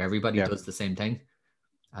chips, where everybody Yeah. does the same thing,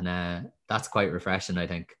 and that's quite refreshing, I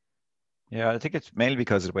think. Yeah, I think it's mainly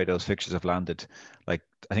because of the way those fixtures have landed. Like,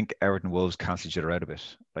 I think Everton Wolves cancel each other out of it.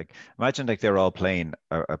 Like, imagine like they're all playing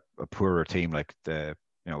a poorer team, like it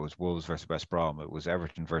was Wolves versus West Brom, it was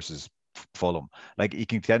Everton versus Fulham. Like, you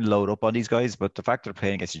can then load up on these guys, but the fact they're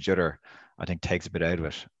playing against each other, I think takes a bit out of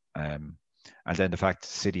it. And then the fact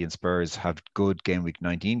City and Spurs have good game week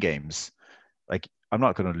 19 games, like, I'm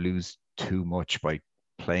not going to lose too much by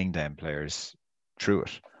playing them players through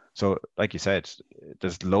it. So, like you said,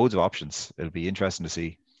 there's loads of options. It'll be interesting to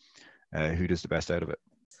see who does the best out of it.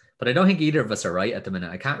 But I don't think either of us are right at the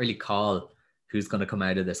minute. I can't really call who's going to come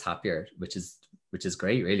out of this happier, which is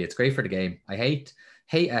great, really. It's great for the game. I hate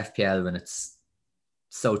FPL when it's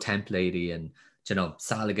so templatey and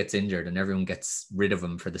Salah gets injured and everyone gets rid of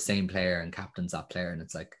him for the same player and captains that player, and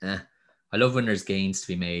it's like, I love when there's gains to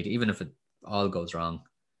be made, even if it all goes wrong.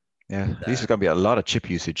 Yeah, at least there's going to be a lot of chip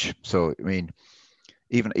usage. So, I mean,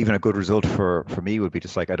 even a good result for me would be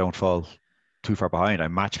just like, I don't fall too far behind. I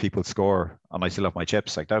match people's score and I still have my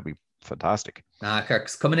chips. Like, that would be fantastic.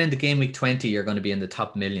 Kirk's coming into game week 20, you're going to be in the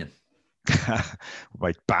top million.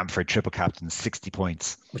 My Bamford triple captain, 60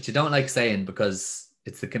 points. Which you don't like saying because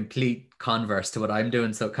it's the complete converse to what I'm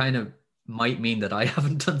doing. So it kind of might mean that I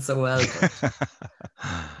haven't done so well.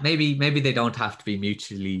 maybe they don't have to be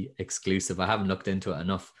mutually exclusive. I haven't looked into it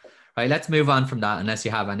enough. Right, let's move on from that unless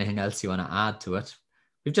you have anything else you want to add to it.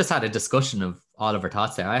 We've just had a discussion of all of our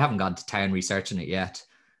thoughts there. I haven't gone to town researching it yet.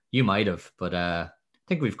 You might have, but I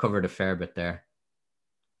think we've covered a fair bit there.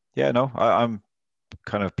 Yeah, no, I'm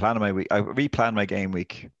kind of planning my week. I replan my game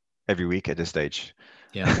week every week at this stage.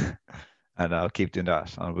 Yeah. And I'll keep doing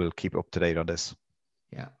that. And we'll keep up to date on this.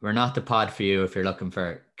 Yeah, we're not the pod for you if you're looking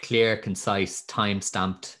for clear, concise,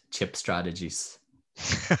 time-stamped chip strategies.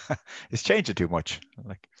 It's changing too much.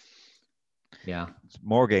 Like, yeah,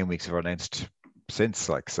 more game weeks have announced since,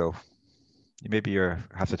 like, so maybe you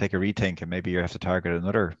have to take a rethink and maybe you have to target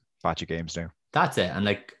another batch of games now. That's it. And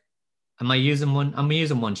like, am I using one? I'm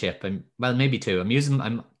using one chip. Well, maybe two.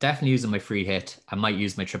 I'm definitely using my free hit. I might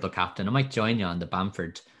use my triple captain. I might join you on the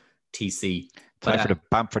Bamford TC. Time for the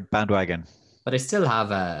Bamford bandwagon. But I still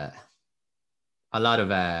have a lot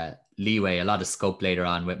of leeway, a lot of scope later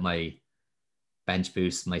on with my bench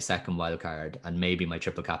boost, my second wild card, and maybe my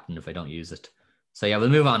triple captain if I don't use it. So yeah, we'll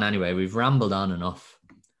move on anyway. We've rambled on enough.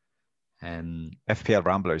 FPL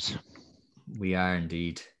ramblers. We are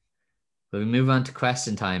indeed. Will we move on to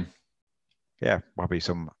question time? Yeah, probably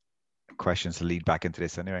some questions to lead back into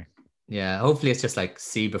this anyway. Yeah, hopefully it's just like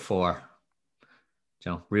see before.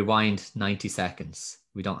 Rewind 90 seconds.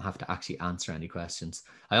 We don't have to actually answer any questions.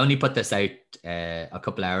 I only put this out a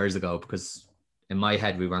couple hours ago because in my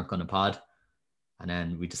head we weren't going to pod, and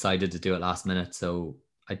then we decided to do it last minute. So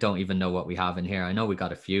I don't even know what we have in here. I know we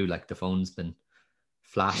got a few, like the phone's been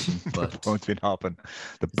flashing, but the phone's been hopping.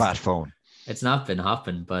 The bat phone. It's not been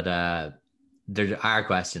hopping, but there are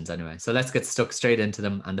questions anyway. So let's get stuck straight into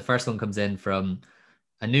them. And the first one comes in from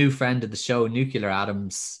a new friend of the show, Nuclear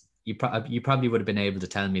Adams. You probably would have been able to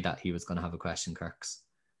tell me that he was going to have a question, Kirks.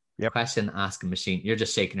 Yep. Question asking machine. You're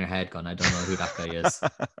just shaking your head going, I don't know who that guy is.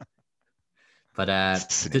 But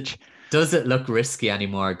does it look risky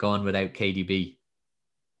anymore going without KDB?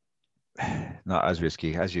 Not as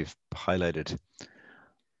risky as you've highlighted.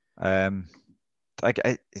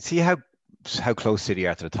 I see how close City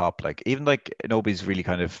are to the top. Like, even like nobody's really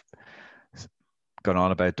kind of gone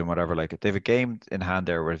on about them, whatever. Like, they have a game in hand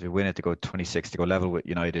there where if they win it, they go 26, they go level with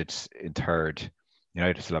United in third.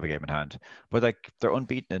 United still have a game in hand, but like, they're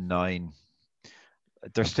unbeaten in 9.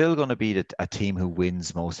 They're still going to be a team who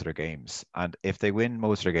wins most of their games, and if they win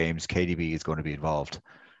most of their games, KDB is going to be involved.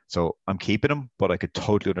 So I'm keeping him, but I could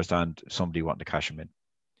totally understand somebody wanting to cash him in.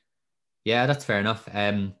 Yeah, that's fair enough.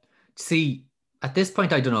 See, at this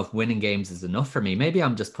point, I don't know if winning games is enough for me. Maybe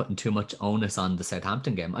I'm just putting too much onus on the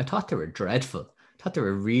Southampton game. I thought they were dreadful. I thought they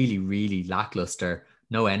were really, really lackluster.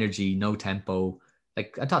 No energy, no tempo.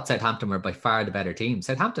 Like I thought Southampton were by far the better team.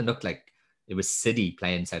 Southampton looked like it was City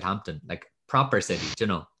playing Southampton, like proper City, you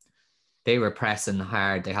know. They were pressing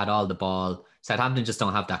hard. They had all the ball. Southampton just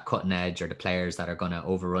don't have that cutting edge or the players that are going to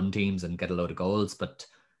overrun teams and get a load of goals. But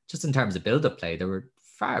just in terms of build-up play, they were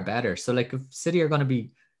far better. So like if City are going to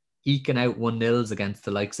be eking out 1-0s against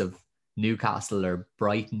the likes of Newcastle or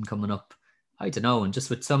Brighton coming up, I don't know. And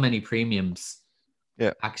just with so many premiums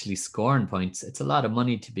Yeah. actually scoring points, it's a lot of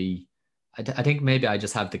money to be. I think maybe I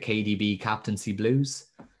just have the KDB captaincy blues.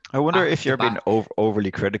 I wonder Back if to you're being back.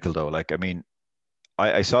 overly critical though. Like, I mean,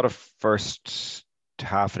 I saw the first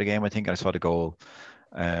half of the game, I think, and I saw the goal.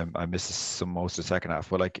 I missed most of the second half.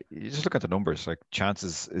 But like, you just look at the numbers. Like,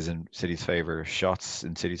 chances is in City's favor, shots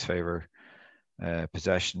in City's favor,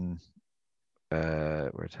 possession.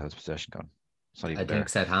 Where the hell's possession gone? It's not I even think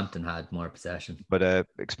there. Southampton had more possession. But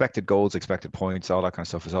expected goals, expected points, all that kind of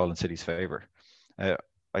stuff is all in City's favor. Uh,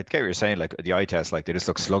 I get what you're saying. Like the eye test, like they just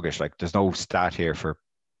look sluggish. Like there's no stat here for,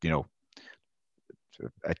 you know,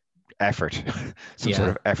 a effort, some sort Yeah.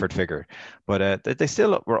 of effort figure. But they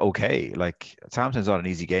still were okay. Like Southampton's not an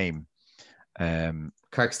easy game.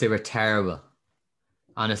 Kirks, they were terrible.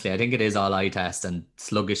 Honestly, I think it is all eye test and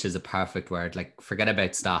sluggish is a perfect word. Like, forget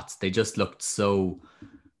about stats. They just looked so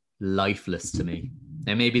lifeless to me.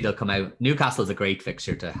 Now, maybe they'll come out. Newcastle's a great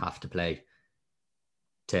fixture to play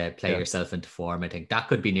Yeah, yourself into form. I think that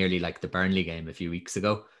could be nearly like the Burnley game a few weeks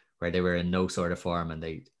ago, where they were in no sort of form and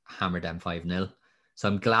they hammered them 5-0. So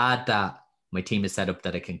I'm glad that my team is set up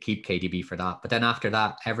that I can keep KDB for that. But then after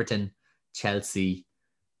that, Everton, Chelsea,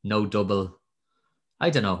 no double. I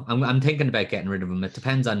don't know. I'm thinking about getting rid of him. It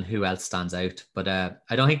depends on who else stands out. But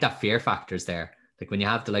I don't think that fear factor is there. Like when you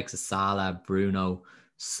have the likes of Salah, Bruno,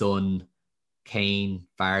 Son, Kane,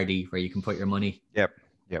 Vardy, where you can put your money yep,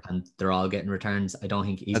 yep. and they're all getting returns. I don't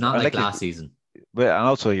think he's And, not and like like last season. Well, and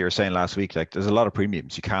also you were saying last week, like there's a lot of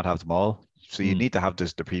premiums. You can't have them all. So you Mm. need to have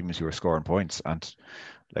the premiums who are scoring points. And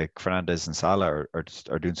like Fernandez and Salah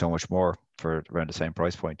are doing so much more for around the same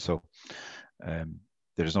price point. So um,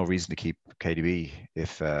 there's no reason to keep KDB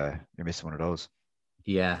if you're missing one of those.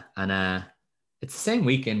 Yeah. And it's the same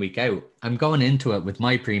week in, week out. I'm going into it with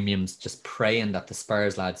my premiums, just praying that the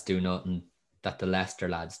Spurs lads do nothing, that the Leicester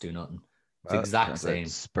lads do nothing. It's the Well, exact turns out same.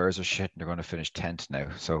 Spurs are shit and they're going to finish 10th now.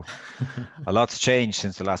 So a lot's changed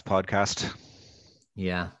since the last podcast.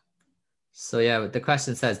 Yeah. So yeah, the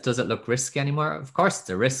question says, does it look risky anymore? Of course it's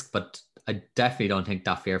a risk, but I definitely don't think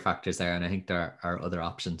that fear factor is there, and I think there are other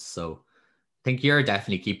options. So I think you're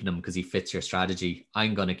definitely keeping him because he fits your strategy.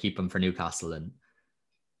 I'm going to keep him for Newcastle, and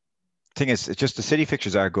Thing is, it's just the City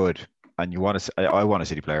fixtures are good, and you want to. I want a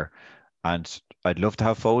City player, and I'd love to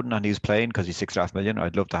have Foden and he's playing because he's 6.5 million.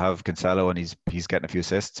 I'd love to have Cancelo and he's getting a few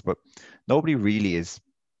assists, but nobody really is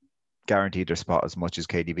guaranteed their spot as much as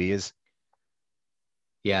KDB is.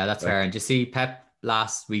 yeah, that's fair. Like, And you see Pep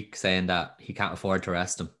last week saying that he can't afford to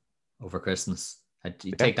rest him over Christmas.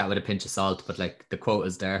 You yeah, take that with a pinch of salt, but like the quote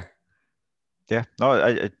is there. yeah. No,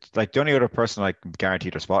 like the only other person I can guarantee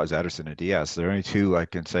their spot is Ederson and Diaz. There are only two I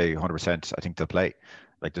can say 100%. I think they'll play.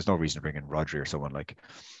 Like, there's no reason to bring in Rodri or someone like.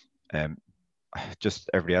 Um, just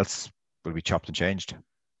everybody else will be chopped and changed.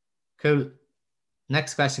 Cool.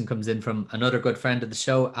 Next question comes in from another good friend of the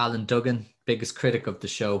show, Alan Duggan, biggest critic of the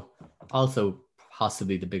show, also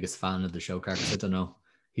possibly the biggest fan of the show, Carlos. I don't know.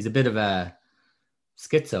 He's a bit of a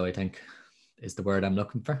schizo, I think, is the word I'm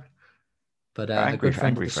looking for. But a Angry, good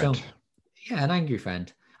friend of angry the show. friend. Yeah, an angry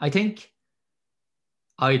friend. I think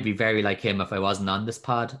I'd be very like him if I wasn't on this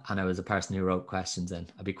pod and I was a person who wrote questions in.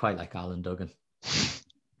 I'd be quite like Alan Duggan.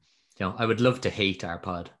 You know, I would love to hate our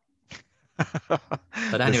pod.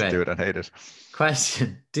 But Listen anyway, to it and hate it.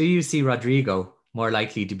 question. Do you see Rodrigo more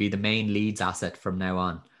likely to be the main Leeds asset from now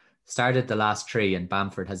on? Started the last three and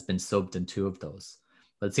Bamford has been subbed in two of those.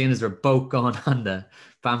 But seeing as we're both going on the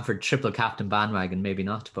Bamford triple captain bandwagon, maybe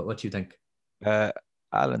not. But what do you think? Uh,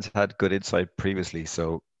 Alan's had good insight previously,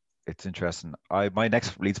 so it's interesting. My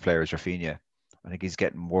next Leeds player is Rafinha. I think he's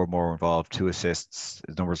getting more and more involved. 2 assists,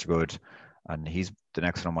 his numbers are good, and he's the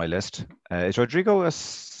next one on my list. Is Rodrigo a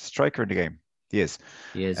striker in the game? He is.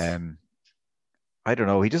 He is. Um, I don't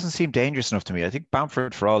know. He doesn't seem dangerous enough to me. I think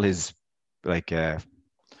Bamford, for all his like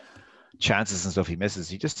chances and stuff he misses,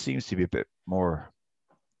 he just seems to be a bit more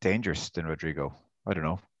dangerous than Rodrigo. I don't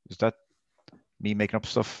know. Is that me making up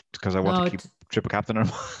stuff because I want No, to keep triple captain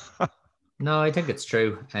him? no, I think it's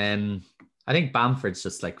true. I think Bamford's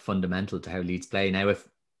just like fundamental to how Leeds play. Now, if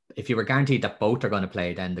if you were guaranteed that both are going to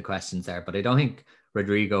play, then the question's there. But I don't think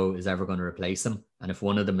Rodrigo is ever going to replace him. And if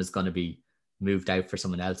one of them is going to be moved out for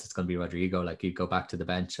someone else, it's going to be Rodrigo. Like, he'd go back to the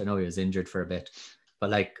bench. I know he was injured for a bit, but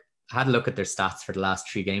like, I had a look at their stats for the last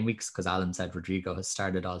 3 game weeks because Alan said Rodrigo has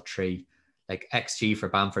started all 3. Like, XG for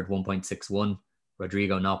Bamford 1.61,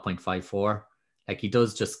 Rodrigo 0.54. Like, he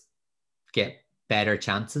does just get better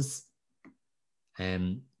chances.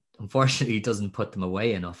 Unfortunately, he doesn't put them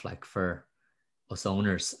away enough, like, for us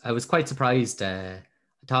owners. I was quite surprised. I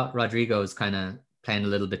thought Rodrigo was kind of playing a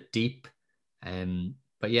little bit deep.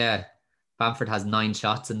 But yeah, Bamford has 9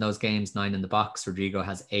 shots in those games, 9 in the box. Rodrigo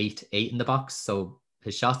has 8 in the box. So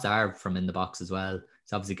his shots are from in the box as well.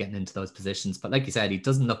 He's obviously getting into those positions. But like you said, he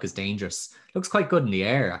doesn't look as dangerous. Looks quite good in the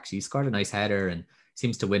air, actually. He scored a nice header and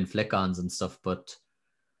seems to win flick-ons and stuff. But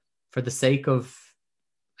for the sake of,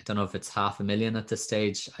 I don't know if it's $500,000 at this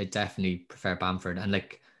stage, I definitely prefer Bamford. And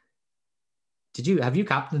like, have you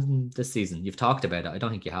captained him this season? You've talked about it. I don't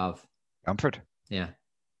think you have. Bamford? Yeah.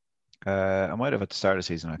 I might have at the start of the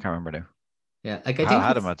season. I can't remember now. Yeah, like I think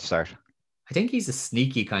had him at the start. I think he's a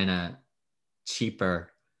sneaky kind of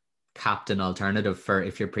cheaper captain alternative for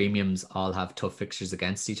if your premiums all have tough fixtures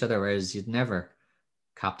against each other, whereas you'd never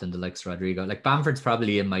captain the likes of Rodrigo. Like, Bamford's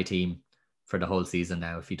probably in my team for the whole season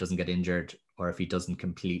now if he doesn't get injured or if he doesn't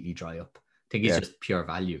completely dry up. I think he's just pure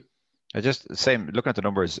value. I just same looking at the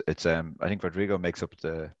numbers. It's I think Rodrigo makes up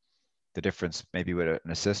the difference maybe with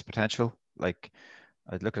an assist potential. Like,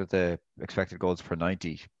 I'd look at the expected goals per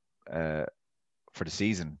 90 for the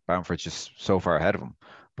season. Bamford's just so far ahead of him.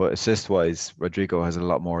 But assist wise, Rodrigo has a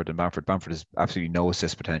lot more than Bamford. Bamford has absolutely no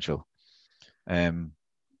assist potential.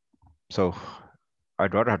 So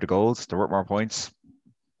I'd rather have the goals. There weren't more points.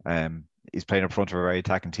 He's playing up front of a very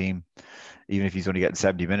attacking team. Even if he's only getting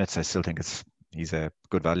 70 minutes, I still think he's a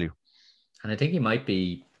good value. And I think he might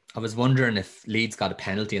be. I was wondering if Leeds got a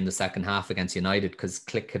penalty in the second half against United because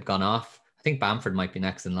Click had gone off. I think Bamford might be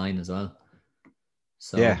next in line as well.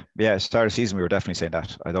 So yeah. Start of the season, we were definitely saying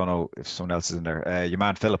that. I don't know if someone else is in there. Your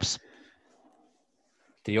man Phillips,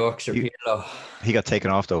 the Yorkshire Pirlo. He got taken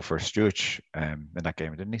off though for Struich in that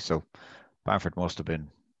game, didn't he? So Bamford must have been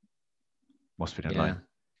in line.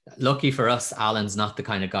 Lucky for us, Alan's not the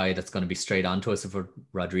kind of guy that's going to be straight onto us if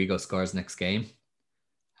Rodrigo scores next game.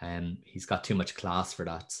 He's got too much class for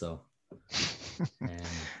that. So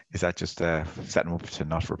is that just setting him up to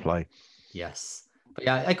not reply? Yes. But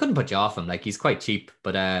yeah, I couldn't put you off him. Like, he's quite cheap,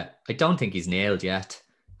 but I don't think he's nailed yet.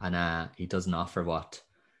 And he doesn't offer what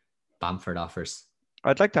Bamford offers.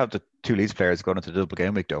 I'd like to have the 2 Leeds players going into the double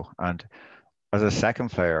game week though. And as a second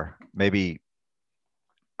player, maybe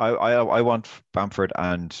I want Bamford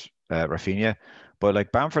and Rafinha. But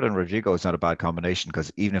like, Bamford and Rodrigo is not a bad combination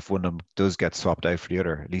because even if one of them does get swapped out for the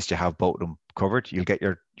other, at least you have both of them covered. You'll get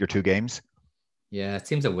your 2 games. Yeah, it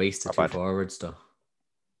seems a waste of 2 forwards though.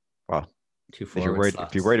 Well, 2 forwards.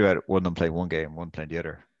 If you're worried about one of them playing one game, one playing the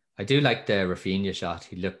other. I do like the Rafinha shot.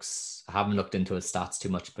 I haven't looked into his stats too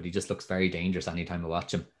much, but he just looks very dangerous anytime I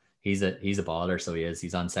watch him. He's a baller, so he is.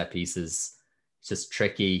 He's on set pieces. He's just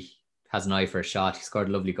tricky, has an eye for a shot. He scored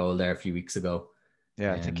a lovely goal there a few weeks ago.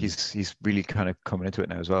 Yeah, I think he's really kind of coming into it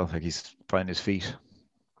now as well. Like, he's finding his feet.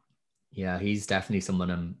 Yeah, he's definitely someone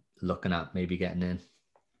I'm looking at maybe getting in.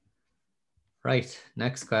 Right,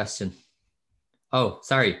 next question. Oh,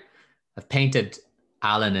 sorry. I've painted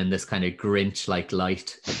Alan in this kind of Grinch-like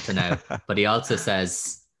light up to now, but he also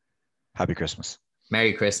says, Happy Christmas.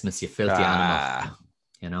 Merry Christmas, you filthy animal.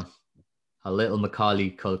 You know, a little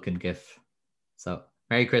Macaulay Culkin gif. So,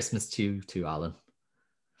 Merry Christmas to Alan.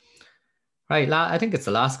 Right, I think it's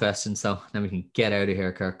the last question, so then we can get out of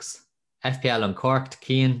here, Kirks. FPL Uncorked,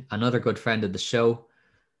 Cian, another good friend of the show.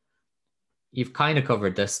 You've kind of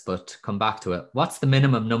covered this, but come back to it. What's the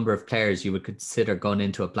minimum number of players you would consider going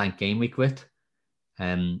into a blank game week with?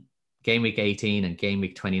 Game week 18 and game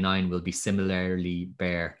week 29 will be similarly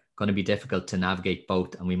bare. Going to be difficult to navigate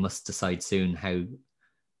both, and we must decide soon how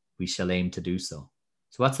we shall aim to do so.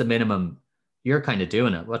 So what's the minimum? You're kind of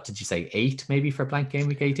doing it. What did you say? 8 maybe for blank game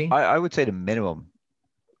week 18? I would say the minimum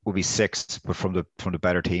would be 6, but from the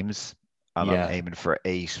better teams. And I'm aiming for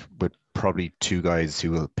 8 with probably 2 guys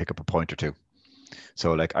who will pick up a point or 2.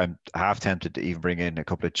 So like, I'm half tempted to even bring in a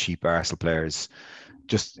couple of cheap Arsenal players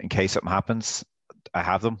just in case something happens. I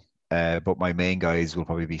have them, but my main guys will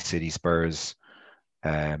probably be City, Spurs,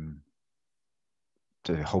 to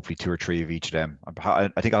hopefully 2 or 3 of each of them. I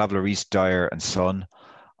think I'll have Lloris, Dyer and Son.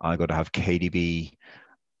 I'm going to have KDB.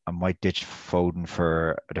 I might ditch Foden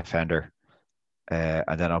for a defender,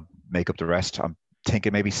 and then I'll make up the rest. I'm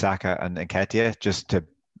thinking maybe Saka and Nketiah just to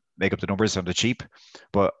make up the numbers on the cheap.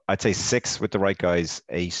 But I'd say 6 with the right guys,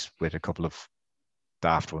 8 with a couple of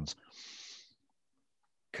daft ones.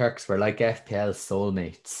 Kirks were like FPL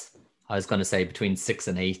soulmates. I was going to say between 6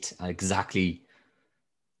 and 8, exactly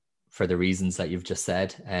for the reasons that you've just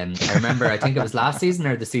said. I remember, I think it was last season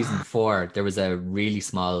or the season before, there was a really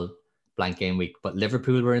small blank game week, but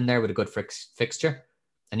Liverpool were in there with a good fixture,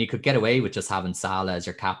 and you could get away with just having Salah as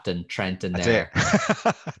your captain, Trent in there.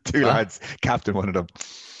 Two lads, captain one of them.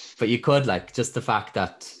 But you could, like, just the fact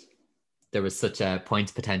that there was such a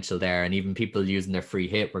points potential there, and even people using their free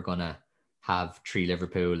hit were going to have 3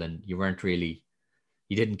 Liverpool, and you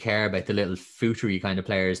didn't care about the little footery kind of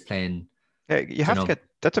players playing. Yeah, you have to get.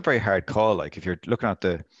 That's a very hard call. Like if you're looking at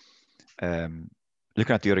the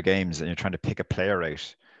other games and you're trying to pick a player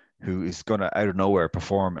out who is going to out of nowhere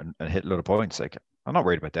perform and hit a lot of points, like I'm not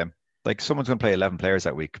worried about them. Like someone's going to play 11 players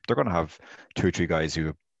that week. They're going to have 2 or 3 guys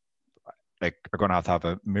who like are going to have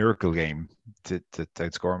a miracle game to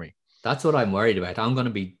outscore me. That's what I'm worried about. I'm going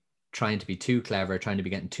to be trying to be too clever, trying to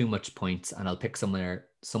be getting too much points, and I'll pick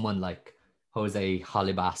someone like Jose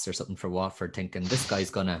Holebas or something for Watford, thinking this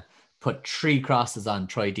guy's going to put 3 crosses on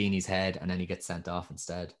Troy Deeney's head, and then he gets sent off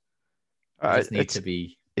instead. You just need to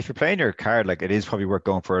be. If you're playing your card, like it is probably worth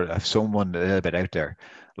going for someone a little bit out there,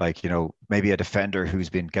 like maybe a defender who's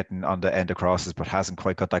been getting on the end of crosses but hasn't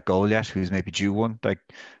quite got that goal yet, who's maybe due one. Like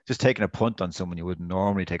just taking a punt on someone you wouldn't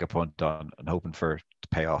normally take a punt on and hoping for it to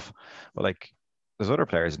pay off. But like there's other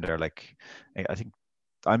players in there, like I think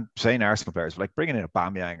I'm saying Arsenal players, but like bringing in a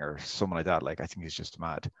Aubameyang or someone like that, like I think he's just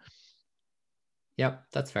mad. Yep,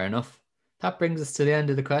 that's fair enough. That brings us to the end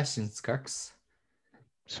of the questions, Kirks.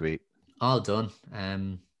 Sweet. All done.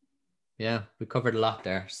 Yeah, we covered a lot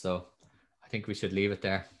there, so I think we should leave it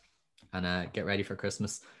there and get ready for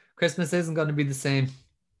Christmas. Christmas isn't going to be the same.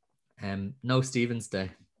 No Stephen's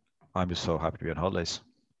Day. I'm just so happy to be on holidays.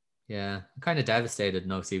 Yeah, I'm kind of devastated.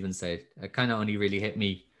 No Stephen's Day. It kind of only really hit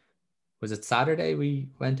me. Was it Saturday we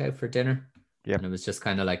went out for dinner? Yeah. And it was just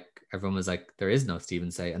kind of like everyone was like, "There is no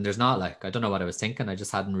Stephen's Day," and there's not. Like I don't know what I was thinking. I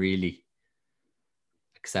just hadn't really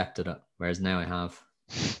accepted it. Whereas now I have.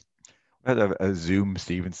 I had a Zoom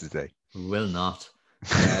Stephen's Day. Will not.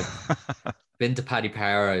 Been to Paddy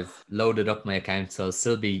Power. I've loaded up my account, so I'll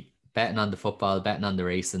still be betting on the football, betting on the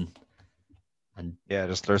racing, and yeah,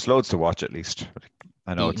 there's loads to watch at least.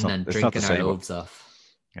 I know it's not the same. Our loaves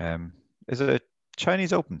off. Is it a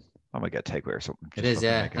Chinese Open? I might get a takeaway or something. It is,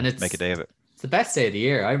 yeah, and make a day of it. It's the best day of the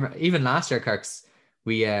year. Even last year, Kirks,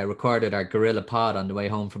 we recorded our Gorilla Pod on the way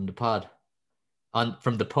home from the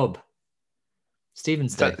from the pub.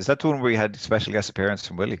 Stephen's Day. Is that the one where we had special guest appearance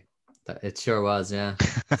from Willie? It sure was, yeah.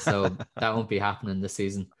 So that won't be happening this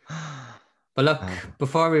season. But look,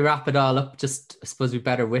 before we wrap it all up, just I suppose we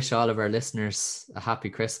better wish all of our listeners a happy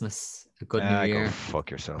Christmas, a good New Year. Go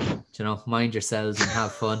fuck yourself. Mind yourselves and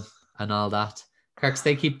have fun and all that. Kirks,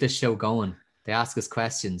 they keep this show going. They ask us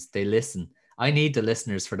questions. They listen. I need the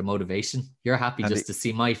listeners for the motivation. You're happy just to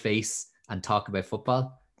see my face and talk about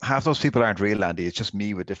football. Half those people aren't real, Andy. It's just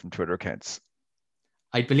me with different Twitter accounts.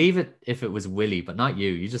 I'd believe it if it was Willie, but not you.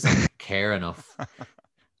 You just don't care enough.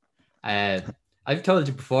 I've told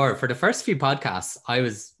you before, for the first few podcasts, I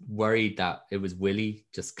was worried that it was Willie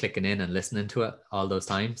just clicking in and listening to it all those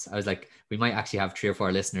times. I was like, we might actually have 3 or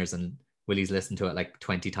 4 listeners and Willie's listened to it like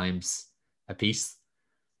 20 times a piece.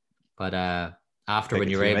 But after when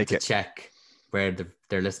you were able to check where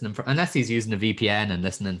they're listening from, unless he's using a VPN and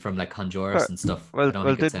listening from like Honduras and stuff. Well,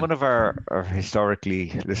 did one of our historically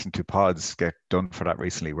listened to pods get done for that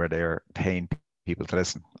recently, where they're paying people to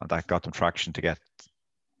listen, and that got them traction to get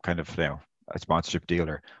kind of a sponsorship deal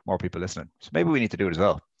or more people listening. So maybe we need to do it as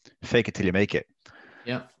well. Fake it till you make it.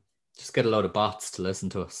 Yeah. Just get a load of bots to listen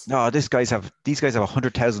to us. No, these guys have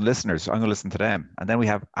 100,000 listeners. So I'm going to listen to them. And then we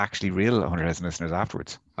have actually real 100,000 listeners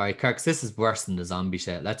afterwards. All right, Kirks, this is worse than the zombie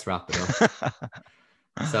shit. Let's wrap it up.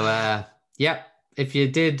 So, yeah, if you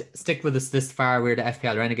did stick with us this far, we're the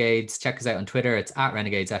FPL Renegades. Check us out on Twitter. It's at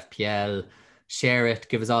Renegades FPL. Share it.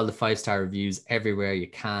 Give us all the 5-star reviews everywhere you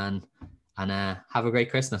can. And have a great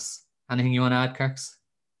Christmas. Anything you want to add, Kirks?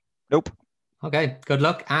 Nope. Okay, good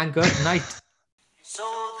luck and good night. So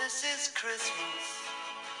this is Christmas,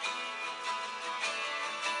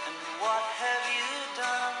 and what have